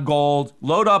up on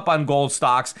gold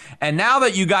stocks. And now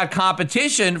that you got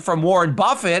competition from Warren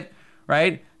Buffett,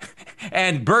 right,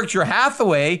 and Berkshire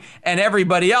Hathaway and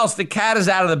everybody else, the cat is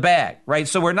out of the bag, right?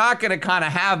 So we're not going to kind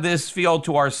of have this field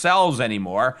to ourselves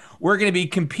anymore. We're going to be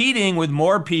competing with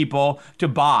more people to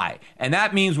buy. And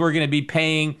that means we're going to be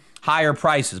paying higher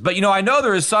prices. But, I know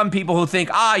there is some people who think,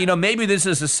 maybe this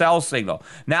is a sell signal.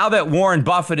 Now that Warren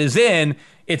Buffett is in,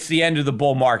 it's the end of the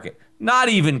bull market. Not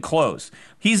even close.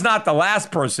 He's not the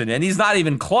last person in. He's not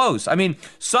even close. I mean,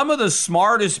 some of the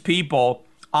smartest people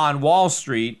on Wall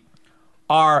Street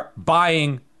are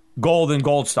buying gold and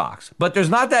gold stocks, but there's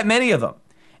not that many of them.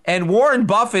 And Warren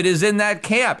Buffett is in that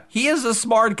camp. He is a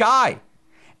smart guy,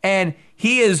 and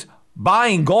he is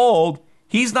buying gold.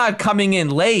 He's not coming in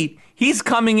late. He's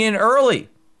coming in early.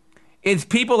 It's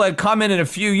people that come in a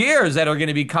few years that are going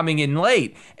to be coming in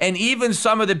late. And even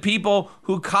some of the people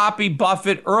who copy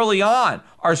Buffett early on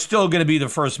are still going to be the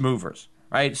first movers,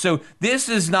 right? So this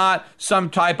is not some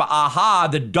type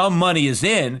of, the dumb money is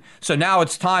in, so now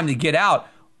it's time to get out.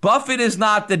 Buffett is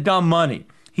not the dumb money.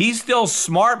 He's still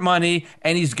smart money,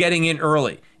 and he's getting in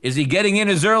early. Is he getting in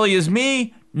as early as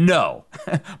me? No,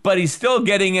 but he's still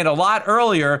getting in a lot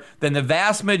earlier than the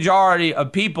vast majority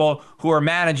of people who are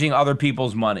managing other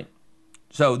people's money.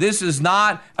 So this is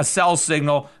not a sell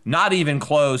signal, not even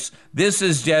close. This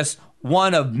is just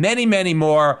one of many, many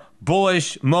more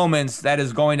bullish moments that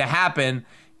is going to happen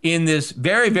in this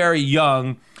very, very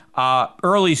young,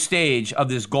 early stage of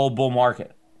this gold bull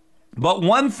market. But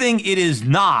one thing it is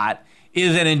not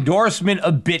is an endorsement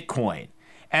of Bitcoin.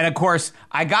 And of course,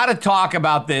 I got to talk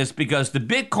about this because the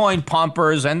Bitcoin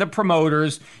pumpers and the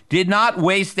promoters did not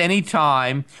waste any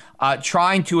time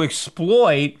trying to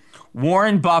exploit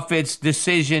Warren Buffett's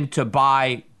decision to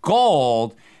buy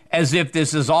gold as if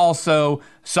this is also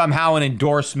somehow an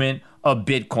endorsement of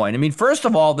Bitcoin. I mean, first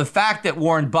of all, the fact that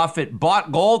Warren Buffett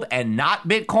bought gold and not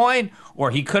Bitcoin,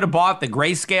 or he could have bought the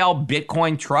Grayscale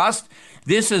Bitcoin Trust,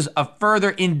 this is a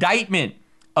further indictment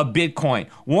of Bitcoin.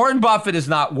 Warren Buffett is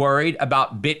not worried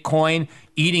about Bitcoin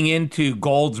eating into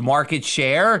gold's market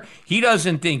share. He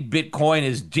doesn't think Bitcoin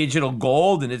is digital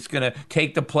gold and it's going to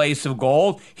take the place of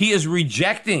gold. He is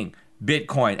rejecting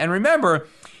Bitcoin. And remember,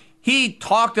 he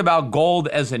talked about gold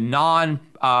as a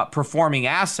non-performing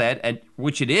asset,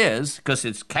 which it is because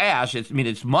it's cash.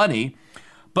 It's money.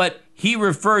 But he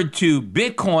referred to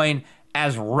Bitcoin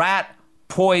as rat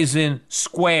poison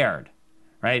squared.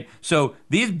 Right? So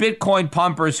these Bitcoin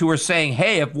pumpers who are saying,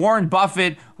 hey, if Warren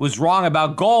Buffett was wrong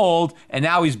about gold and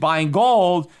now he's buying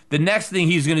gold, the next thing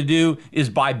he's going to do is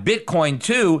buy Bitcoin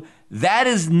too. That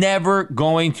is never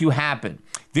going to happen.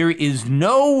 There is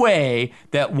no way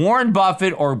that Warren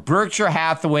Buffett or Berkshire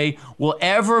Hathaway will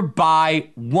ever buy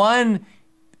one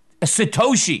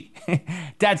Satoshi.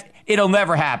 It'll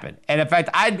never happen. And in fact,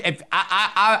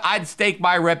 I'd stake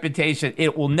my reputation.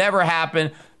 It will never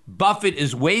happen. Buffett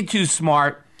is way too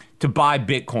smart to buy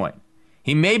Bitcoin.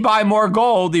 He may buy more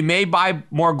gold. He may buy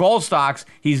more gold stocks.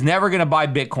 He's never going to buy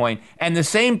Bitcoin. And the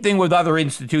same thing with other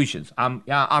institutions.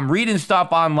 I'm reading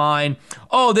stuff online.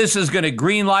 Oh, this is going to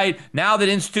green light. Now that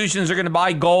institutions are going to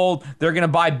buy gold, they're going to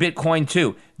buy Bitcoin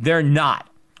too. They're not,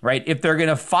 right? If they're going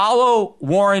to follow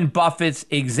Warren Buffett's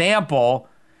example,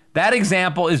 that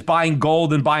example is buying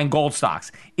gold and buying gold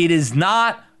stocks. It is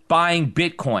not buying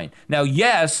Bitcoin. Now,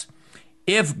 yes,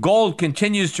 if gold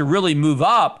continues to really move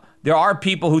up, there are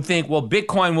people who think, well,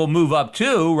 Bitcoin will move up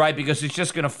too, right? Because it's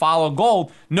just going to follow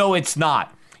gold. No, it's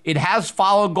not. It has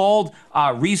followed gold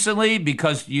recently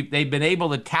because they've been able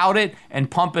to tout it and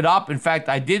pump it up. In fact,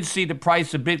 I did see the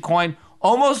price of Bitcoin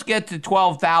almost get to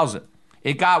 12,000.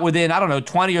 It got within,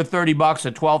 20 or 30 bucks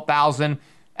of 12,000.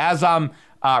 As I'm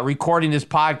recording this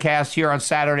podcast here on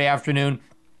Saturday afternoon,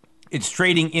 it's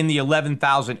trading in the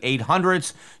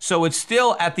 11,800s, so it's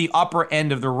still at the upper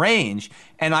end of the range.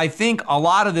 And I think a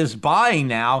lot of this buying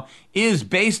now is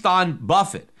based on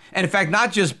Buffett. And in fact,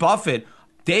 not just Buffett,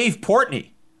 Dave Portnoy,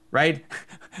 right?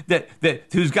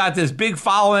 who's got this big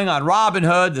following on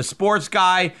Robinhood, the sports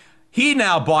guy. He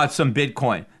now bought some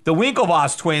Bitcoin. The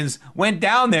Winklevoss twins went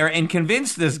down there and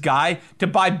convinced this guy to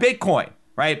buy Bitcoin,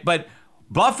 right? But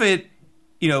Buffett,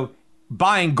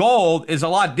 buying gold is a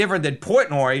lot different than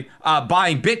Portnoy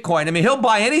buying Bitcoin. I mean, he'll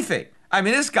buy anything. I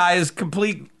mean, this guy is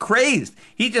complete crazed.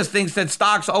 He just thinks that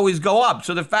stocks always go up.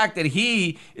 So the fact that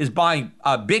he is buying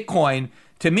Bitcoin,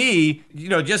 to me,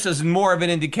 just as more of an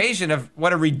indication of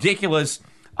what a ridiculous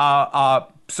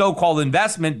so-called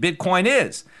investment Bitcoin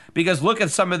is. Because look at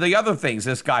some of the other things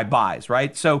this guy buys,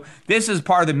 right? So this is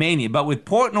part of the mania. But with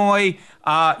Portnoy,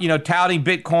 touting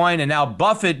Bitcoin, and now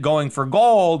Buffett going for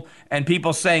gold, and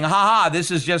people saying, this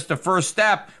is just the first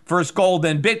step, first gold,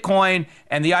 then Bitcoin,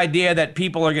 and the idea that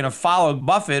people are going to follow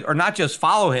Buffett, or not just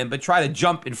follow him, but try to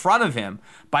jump in front of him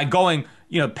by going,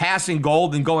 passing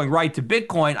gold and going right to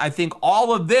Bitcoin. I think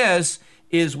all of this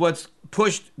is what's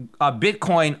pushed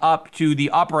Bitcoin up to the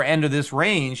upper end of this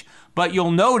range. But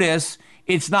you'll notice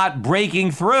it's not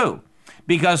breaking through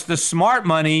because the smart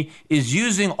money is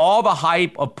using all the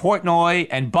hype of Portnoy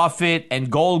and Buffett and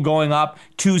gold going up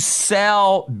to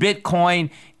sell Bitcoin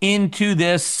into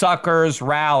this sucker's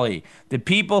rally. The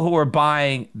people who are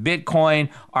buying Bitcoin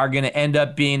are going to end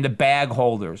up being the bag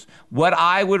holders. What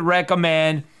I would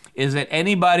recommend is that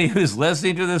anybody who's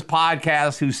listening to this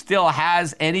podcast who still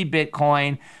has any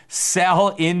Bitcoin, sell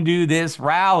into this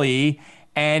rally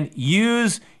and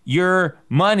use your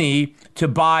money to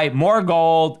buy more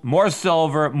gold, more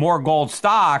silver, more gold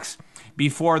stocks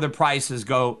before the prices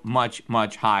go much,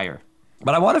 much higher.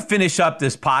 But I want to finish up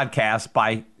this podcast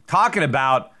by talking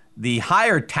about the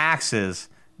higher taxes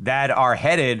that are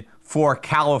headed for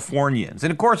Californians.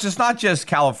 And of course, it's not just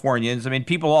Californians. I mean,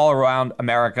 people all around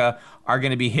America are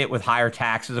going to be hit with higher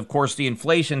taxes. Of course, the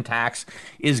inflation tax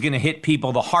is going to hit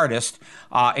people the hardest,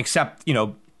 except,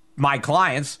 my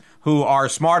clients who are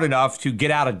smart enough to get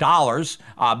out of dollars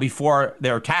before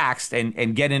they're taxed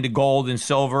and get into gold and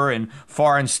silver and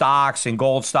foreign stocks and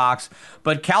gold stocks.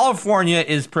 But California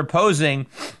is proposing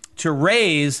to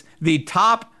raise the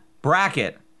top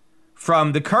bracket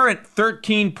from the current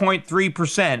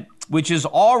 13.3%, which is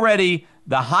already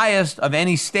the highest of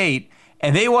any state,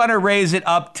 and they want to raise it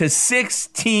up to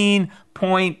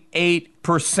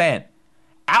 16.8%.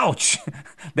 Ouch!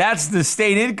 That's the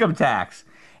state income tax.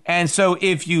 And so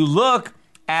if you look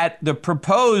at the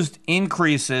proposed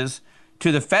increases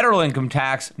to the federal income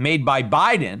tax made by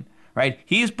Biden, right,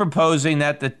 he's proposing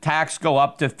that the tax go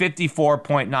up to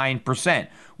 54.9%,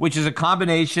 which is a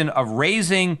combination of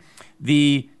raising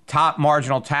the top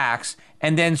marginal tax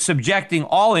and then subjecting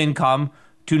all income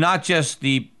to not just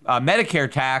the Medicare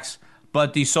tax,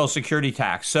 but the Social Security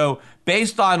tax. So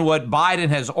based on what Biden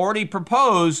has already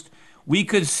proposed, we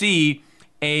could see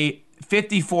a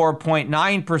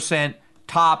 54.9%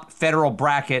 top federal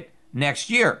bracket next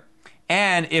year.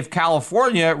 And if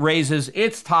California raises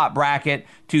its top bracket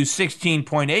to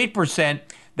 16.8%,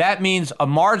 that means a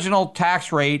marginal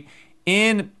tax rate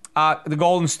in the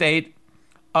Golden State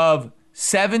of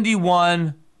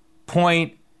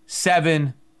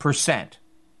 71.7%.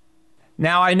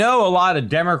 Now, I know a lot of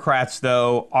Democrats,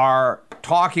 though, are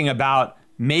talking about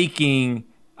making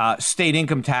state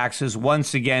income taxes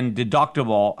once again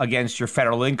deductible against your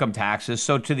federal income taxes.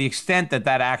 So to the extent that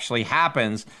that actually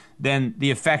happens, then the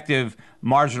effective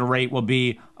marginal rate will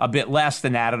be a bit less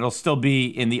than that. It'll still be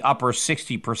in the upper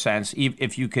 60%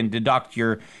 if you can deduct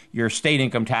your state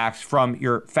income tax from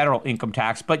your federal income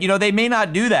tax. But, they may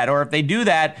not do that. Or if they do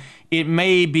that, it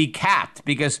may be capped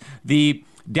because the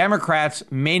Democrats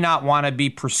may not want to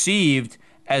be perceived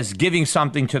as giving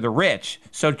something to the rich.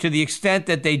 So to the extent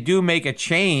that they do make a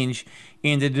change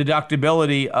in the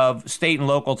deductibility of state and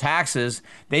local taxes,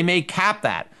 they may cap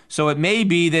that. So it may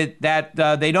be that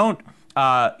they don't,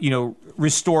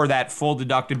 restore that full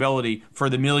deductibility for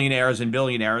the millionaires and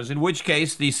billionaires, in which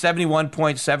case the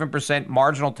 71.7%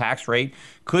 marginal tax rate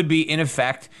could be in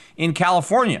effect in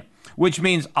California, which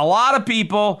means a lot of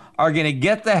people are going to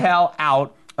get the hell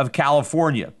out of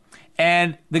California.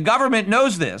 And the government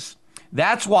knows this.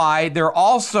 That's why they're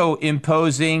also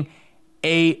imposing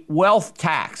a wealth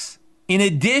tax. In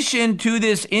addition to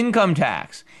this income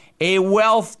tax, a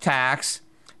wealth tax,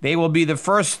 they will be the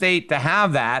first state to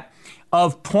have that,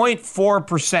 of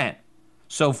 0.4%.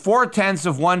 So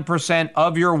 0.4%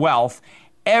 of your wealth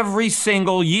every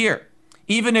single year.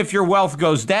 Even if your wealth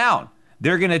goes down,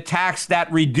 they're going to tax that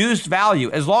reduced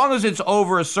value as long as it's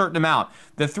over a certain amount.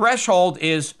 The threshold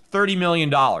is $30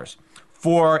 million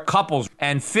for couples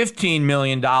and $15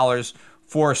 million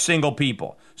for single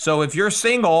people. So if you're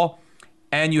single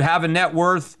and you have a net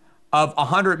worth of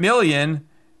 $100 million,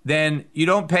 then you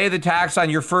don't pay the tax on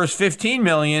your first $15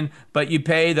 million, but you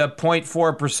pay the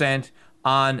 0.4%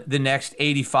 on the next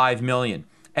 $85 million.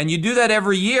 And you do that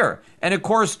every year. And of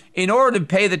course, in order to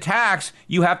pay the tax,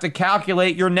 you have to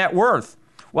calculate your net worth.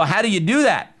 Well, how do you do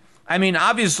that? I mean,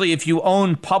 obviously, if you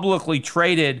own publicly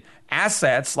traded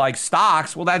assets like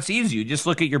stocks, well, that's easy. You just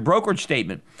look at your brokerage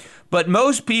statement. But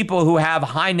most people who have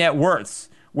high net worths,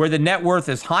 where the net worth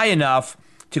is high enough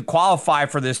to qualify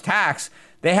for this tax,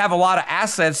 they have a lot of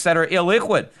assets that are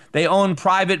illiquid. They own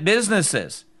private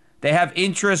businesses. They have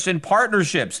interests in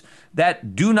partnerships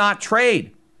that do not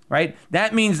trade, right?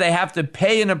 That means they have to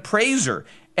pay an appraiser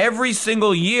every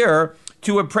single year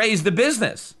to appraise the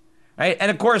business, right? And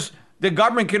of course, the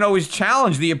government can always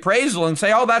challenge the appraisal and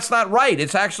say, oh, that's not right.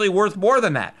 It's actually worth more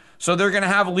than that. So they're going to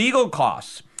have legal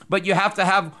costs. But you have to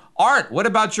have art. What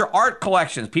about your art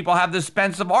collections? People have this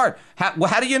expensive art.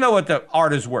 How do you know what the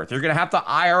art is worth? You're going to have to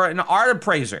hire an art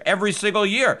appraiser every single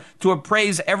year to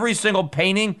appraise every single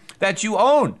painting that you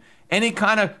own. Any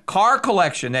kind of car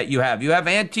collection that you have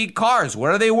antique cars.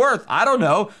 What are they worth? I don't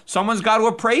know. Someone's got to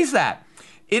appraise that.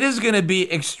 It is going to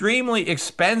be extremely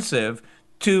expensive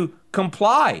to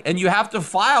comply, and you have to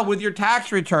file with your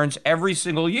tax returns every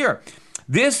single year.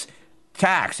 This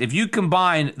tax, if you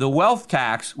combine the wealth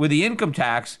tax with the income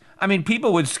tax, I mean,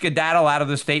 people would skedaddle out of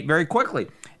the state very quickly.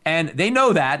 And they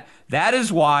know that. That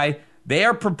is why they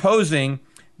are proposing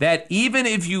that even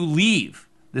if you leave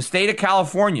the state of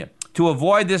California to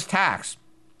avoid this tax,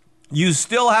 you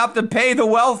still have to pay the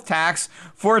wealth tax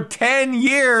for 10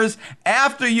 years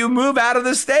after you move out of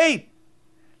the state.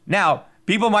 Now,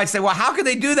 people might say, well, how can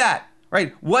they do that?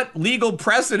 Right? What legal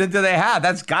precedent do they have?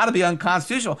 That's got to be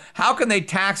unconstitutional. How can they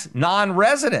tax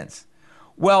non-residents?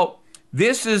 Well,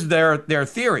 this is their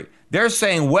theory. They're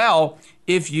saying, well,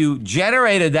 if you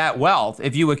generated that wealth,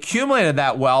 if you accumulated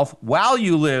that wealth while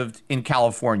you lived in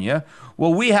California,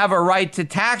 well, we have a right to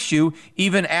tax you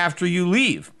even after you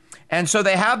leave. And so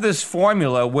they have this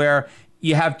formula where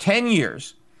you have 10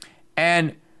 years,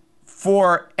 and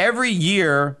for every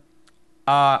year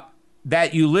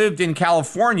that you lived in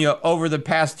California over the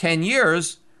past 10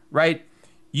 years, right,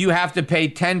 you have to pay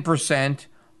 10%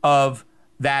 of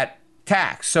that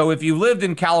tax. So if you lived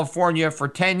in California for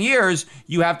 10 years,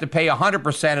 you have to pay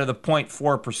 100% of the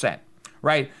 0.4%,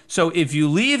 right? So if you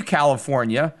leave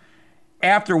California,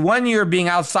 after 1 year being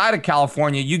outside of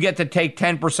California, you get to take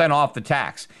 10% off the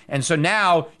tax. And so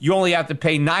now you only have to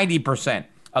pay 90%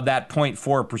 of that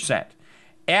 0.4%.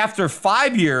 After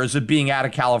 5 years of being out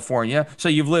of California, so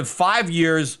you've lived 5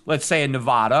 years, let's say in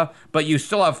Nevada, but you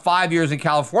still have 5 years in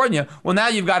California, well, now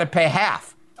you've got to pay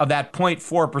half of that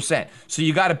 0.4%. So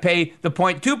you got to pay the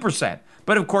 0.2%.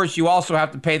 But of course, you also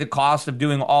have to pay the cost of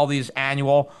doing all these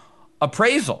annual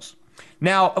appraisals.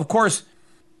 Now, of course,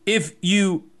 if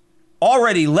you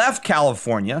already left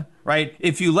California, right?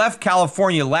 If you left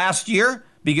California last year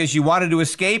because you wanted to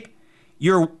escape,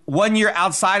 you're 1 year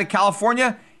outside of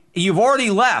California, you've already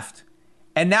left,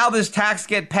 and now this tax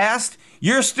get passed,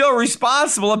 you're still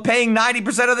responsible of paying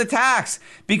 90% of the tax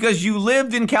because you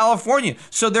lived in California.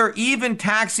 So they're even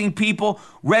taxing people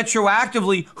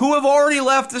retroactively who have already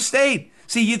left the state.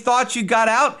 See, you thought you got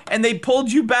out and they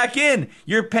pulled you back in.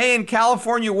 You're paying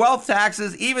California wealth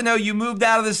taxes even though you moved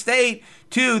out of the state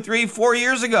 2, 3, 4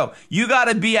 years ago. You got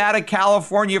to be out of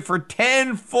California for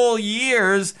 10 full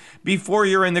years before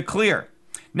you're in the clear.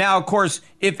 Now, of course,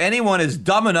 if anyone is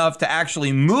dumb enough to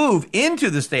actually move into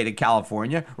the state of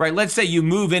California, right? Let's say you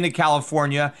move into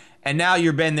California and now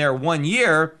you've been there 1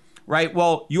 year, right?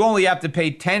 Well, you only have to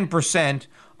pay 10%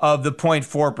 of the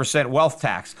 0.4% wealth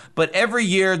tax. But every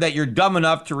year that you're dumb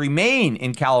enough to remain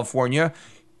in California,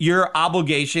 your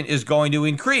obligation is going to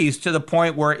increase to the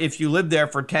point where if you live there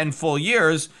for 10 full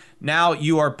years, now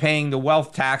you are paying the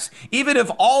wealth tax. Even if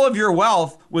all of your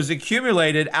wealth was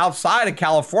accumulated outside of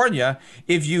California,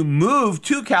 if you move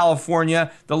to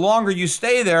California, the longer you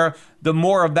stay there, the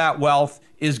more of that wealth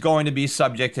is going to be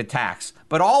subject to tax.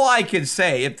 But all I can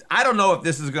say, I don't know if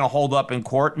this is going to hold up in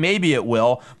court. Maybe it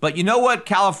will. But you know what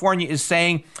California is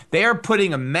saying? They are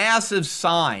putting a massive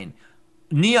sign,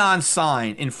 neon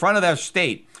sign, in front of their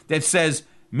state that says,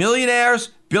 millionaires,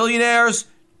 billionaires,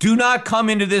 do not come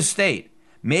into this state.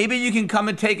 Maybe you can come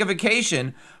and take a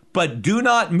vacation, but do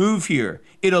not move here.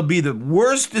 It'll be the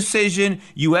worst decision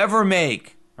you ever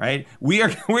make, right?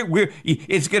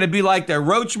 It's going to be like the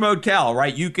Roach Motel,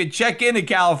 right? You could check into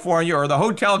California or the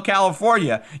Hotel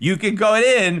California. You could go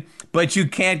in, but you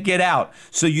can't get out.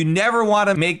 So you never want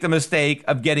to make the mistake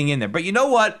of getting in there. But you know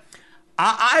what?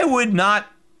 I would not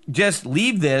just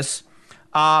leave this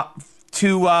for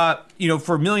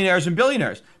millionaires and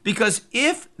billionaires, because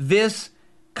if this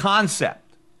concept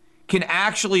can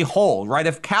actually hold, right?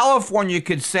 If California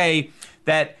could say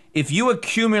that if you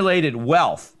accumulated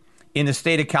wealth in the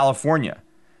state of California,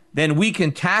 then we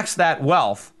can tax that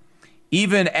wealth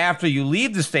even after you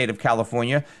leave the state of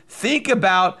California. Think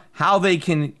about how they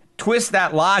can twist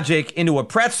that logic into a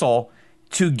pretzel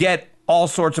to get all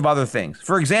sorts of other things.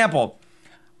 For example,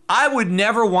 I would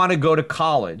never want to go to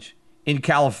college in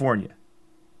California.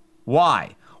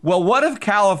 Why? Well, what if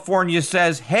California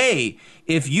says, hey,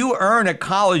 if you earn a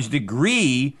college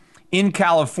degree in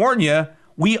California,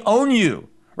 we own you,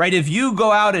 right? If you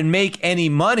go out and make any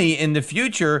money in the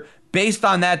future based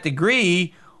on that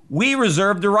degree, we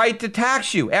reserve the right to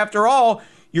tax you. After all,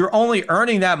 you're only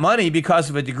earning that money because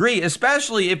of a degree,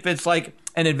 especially if it's like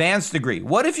an advanced degree.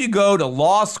 What if you go to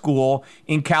law school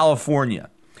in California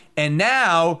and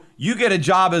now you get a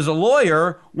job as a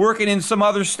lawyer working in some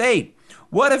other state?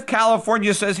 What if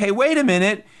California says, hey, wait a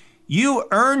minute, you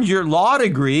earned your law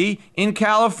degree in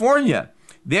California.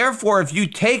 Therefore, if you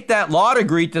take that law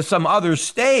degree to some other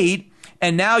state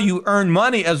and now you earn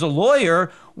money as a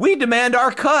lawyer, we demand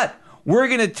our cut. We're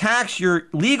going to tax your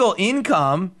legal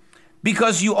income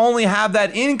because you only have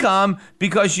that income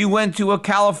because you went to a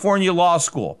California law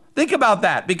school. Think about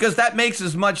that, because that makes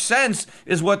as much sense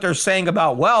as what they're saying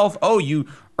about wealth. Oh, you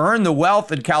earn the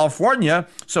wealth in California,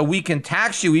 so we can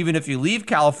tax you even if you leave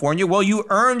California. Well, you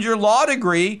earned your law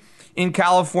degree in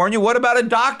California. What about a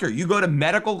doctor? You go to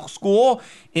medical school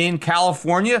in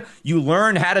California. You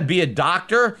learn how to be a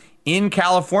doctor in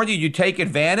California. You take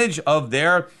advantage of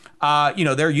their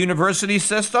university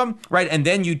system, right? And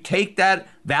then you take that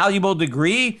valuable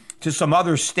degree to some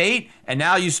other state, and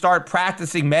now you start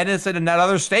practicing medicine in that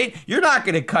other state. You're not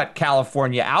going to cut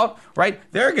California out, right?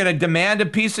 They're going to demand a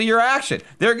piece of your action.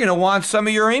 They're going to want some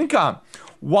of your income.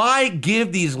 Why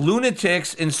give these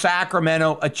lunatics in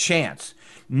Sacramento a chance?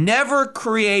 Never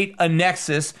create a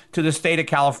nexus to the state of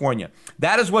California.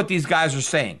 That is what these guys are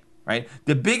saying, right?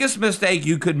 The biggest mistake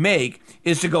you could make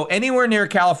is to go anywhere near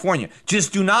California.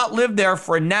 Just do not live there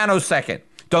for a nanosecond.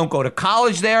 Don't go to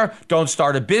college there. Don't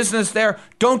start a business there.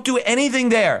 Don't do anything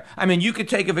there. I mean, you could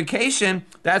take a vacation.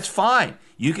 That's fine.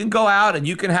 You can go out and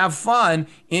you can have fun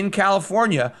in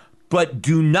California, but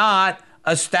do not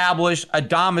establish a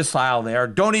domicile there.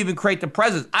 Don't even create the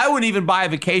presence. I wouldn't even buy a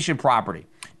vacation property.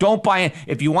 Don't buy it.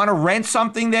 If you want to rent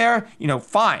something there,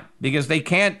 fine, because they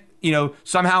can't,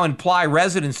 somehow imply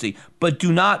residency, but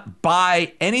do not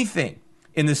buy anything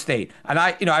in the state. And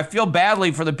I feel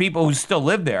badly for the people who still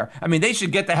live there. I mean, they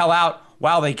should get the hell out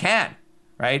while they can,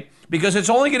 right? Because it's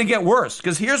only going to get worse.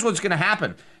 Because here's what's going to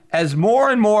happen. As more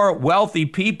and more wealthy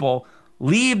people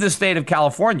leave the state of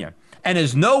California, and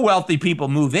as no wealthy people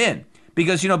move in,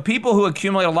 because, people who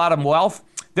accumulate a lot of wealth,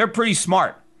 they're pretty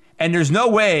smart. And there's no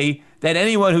way that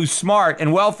anyone who's smart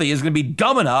and wealthy is going to be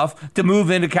dumb enough to move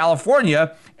into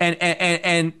California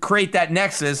and create that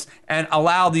nexus and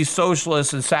allow these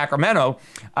socialists in Sacramento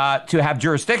to have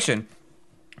jurisdiction.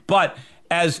 But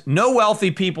as no wealthy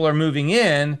people are moving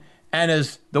in, and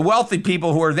as the wealthy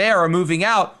people who are there are moving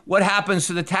out, what happens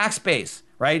to the tax base,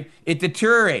 right? It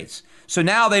deteriorates. So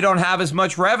now they don't have as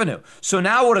much revenue. So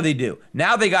now what do?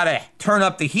 Now they got to turn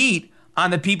up the heat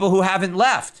on the people who haven't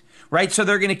left. Right? So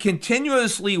they're going to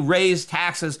continuously raise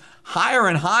taxes higher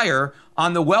and higher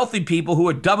on the wealthy people who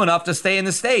are dumb enough to stay in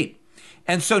the state.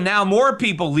 And so now more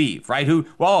people leave, right? The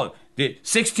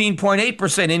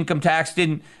 16.8% income tax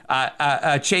didn't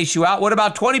chase you out. What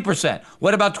about 20%?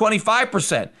 What about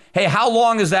 25%? Hey, how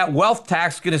long is that wealth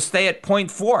tax going to stay at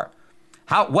 0.4?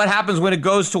 What happens when it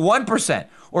goes to 1%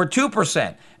 or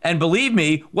 2%? And believe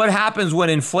me, what happens when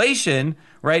inflation,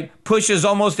 right, pushes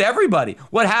almost everybody?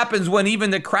 What happens when even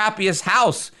the crappiest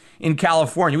house in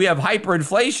California, we have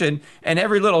hyperinflation, and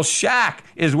every little shack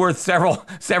is worth several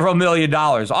 $1 million.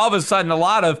 All of a sudden, a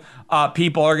lot of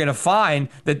people are going to find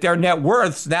that their net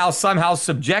worths now somehow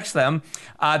subjects them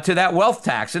to that wealth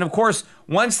tax. And of course,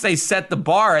 once they set the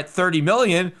bar at 30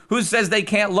 million, who says they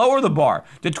can't lower the bar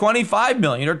to 25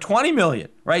 million or 20 million,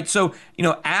 right? So,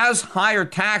 as higher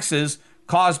taxes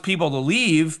cause people to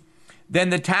leave, then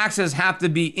the taxes have to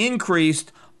be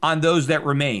increased on those that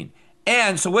remain.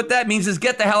 And so what that means is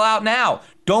get the hell out now.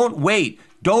 Don't wait.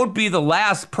 Don't be the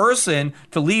last person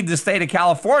to leave the state of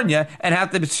California and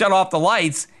have to shut off the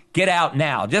lights. Get out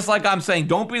now. Just like I'm saying,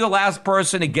 don't be the last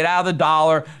person to get out of the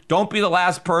dollar. Don't be the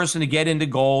last person to get into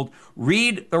gold.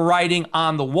 Read the writing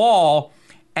on the wall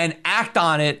and act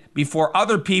on it before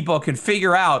other people can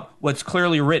figure out what's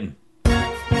clearly written.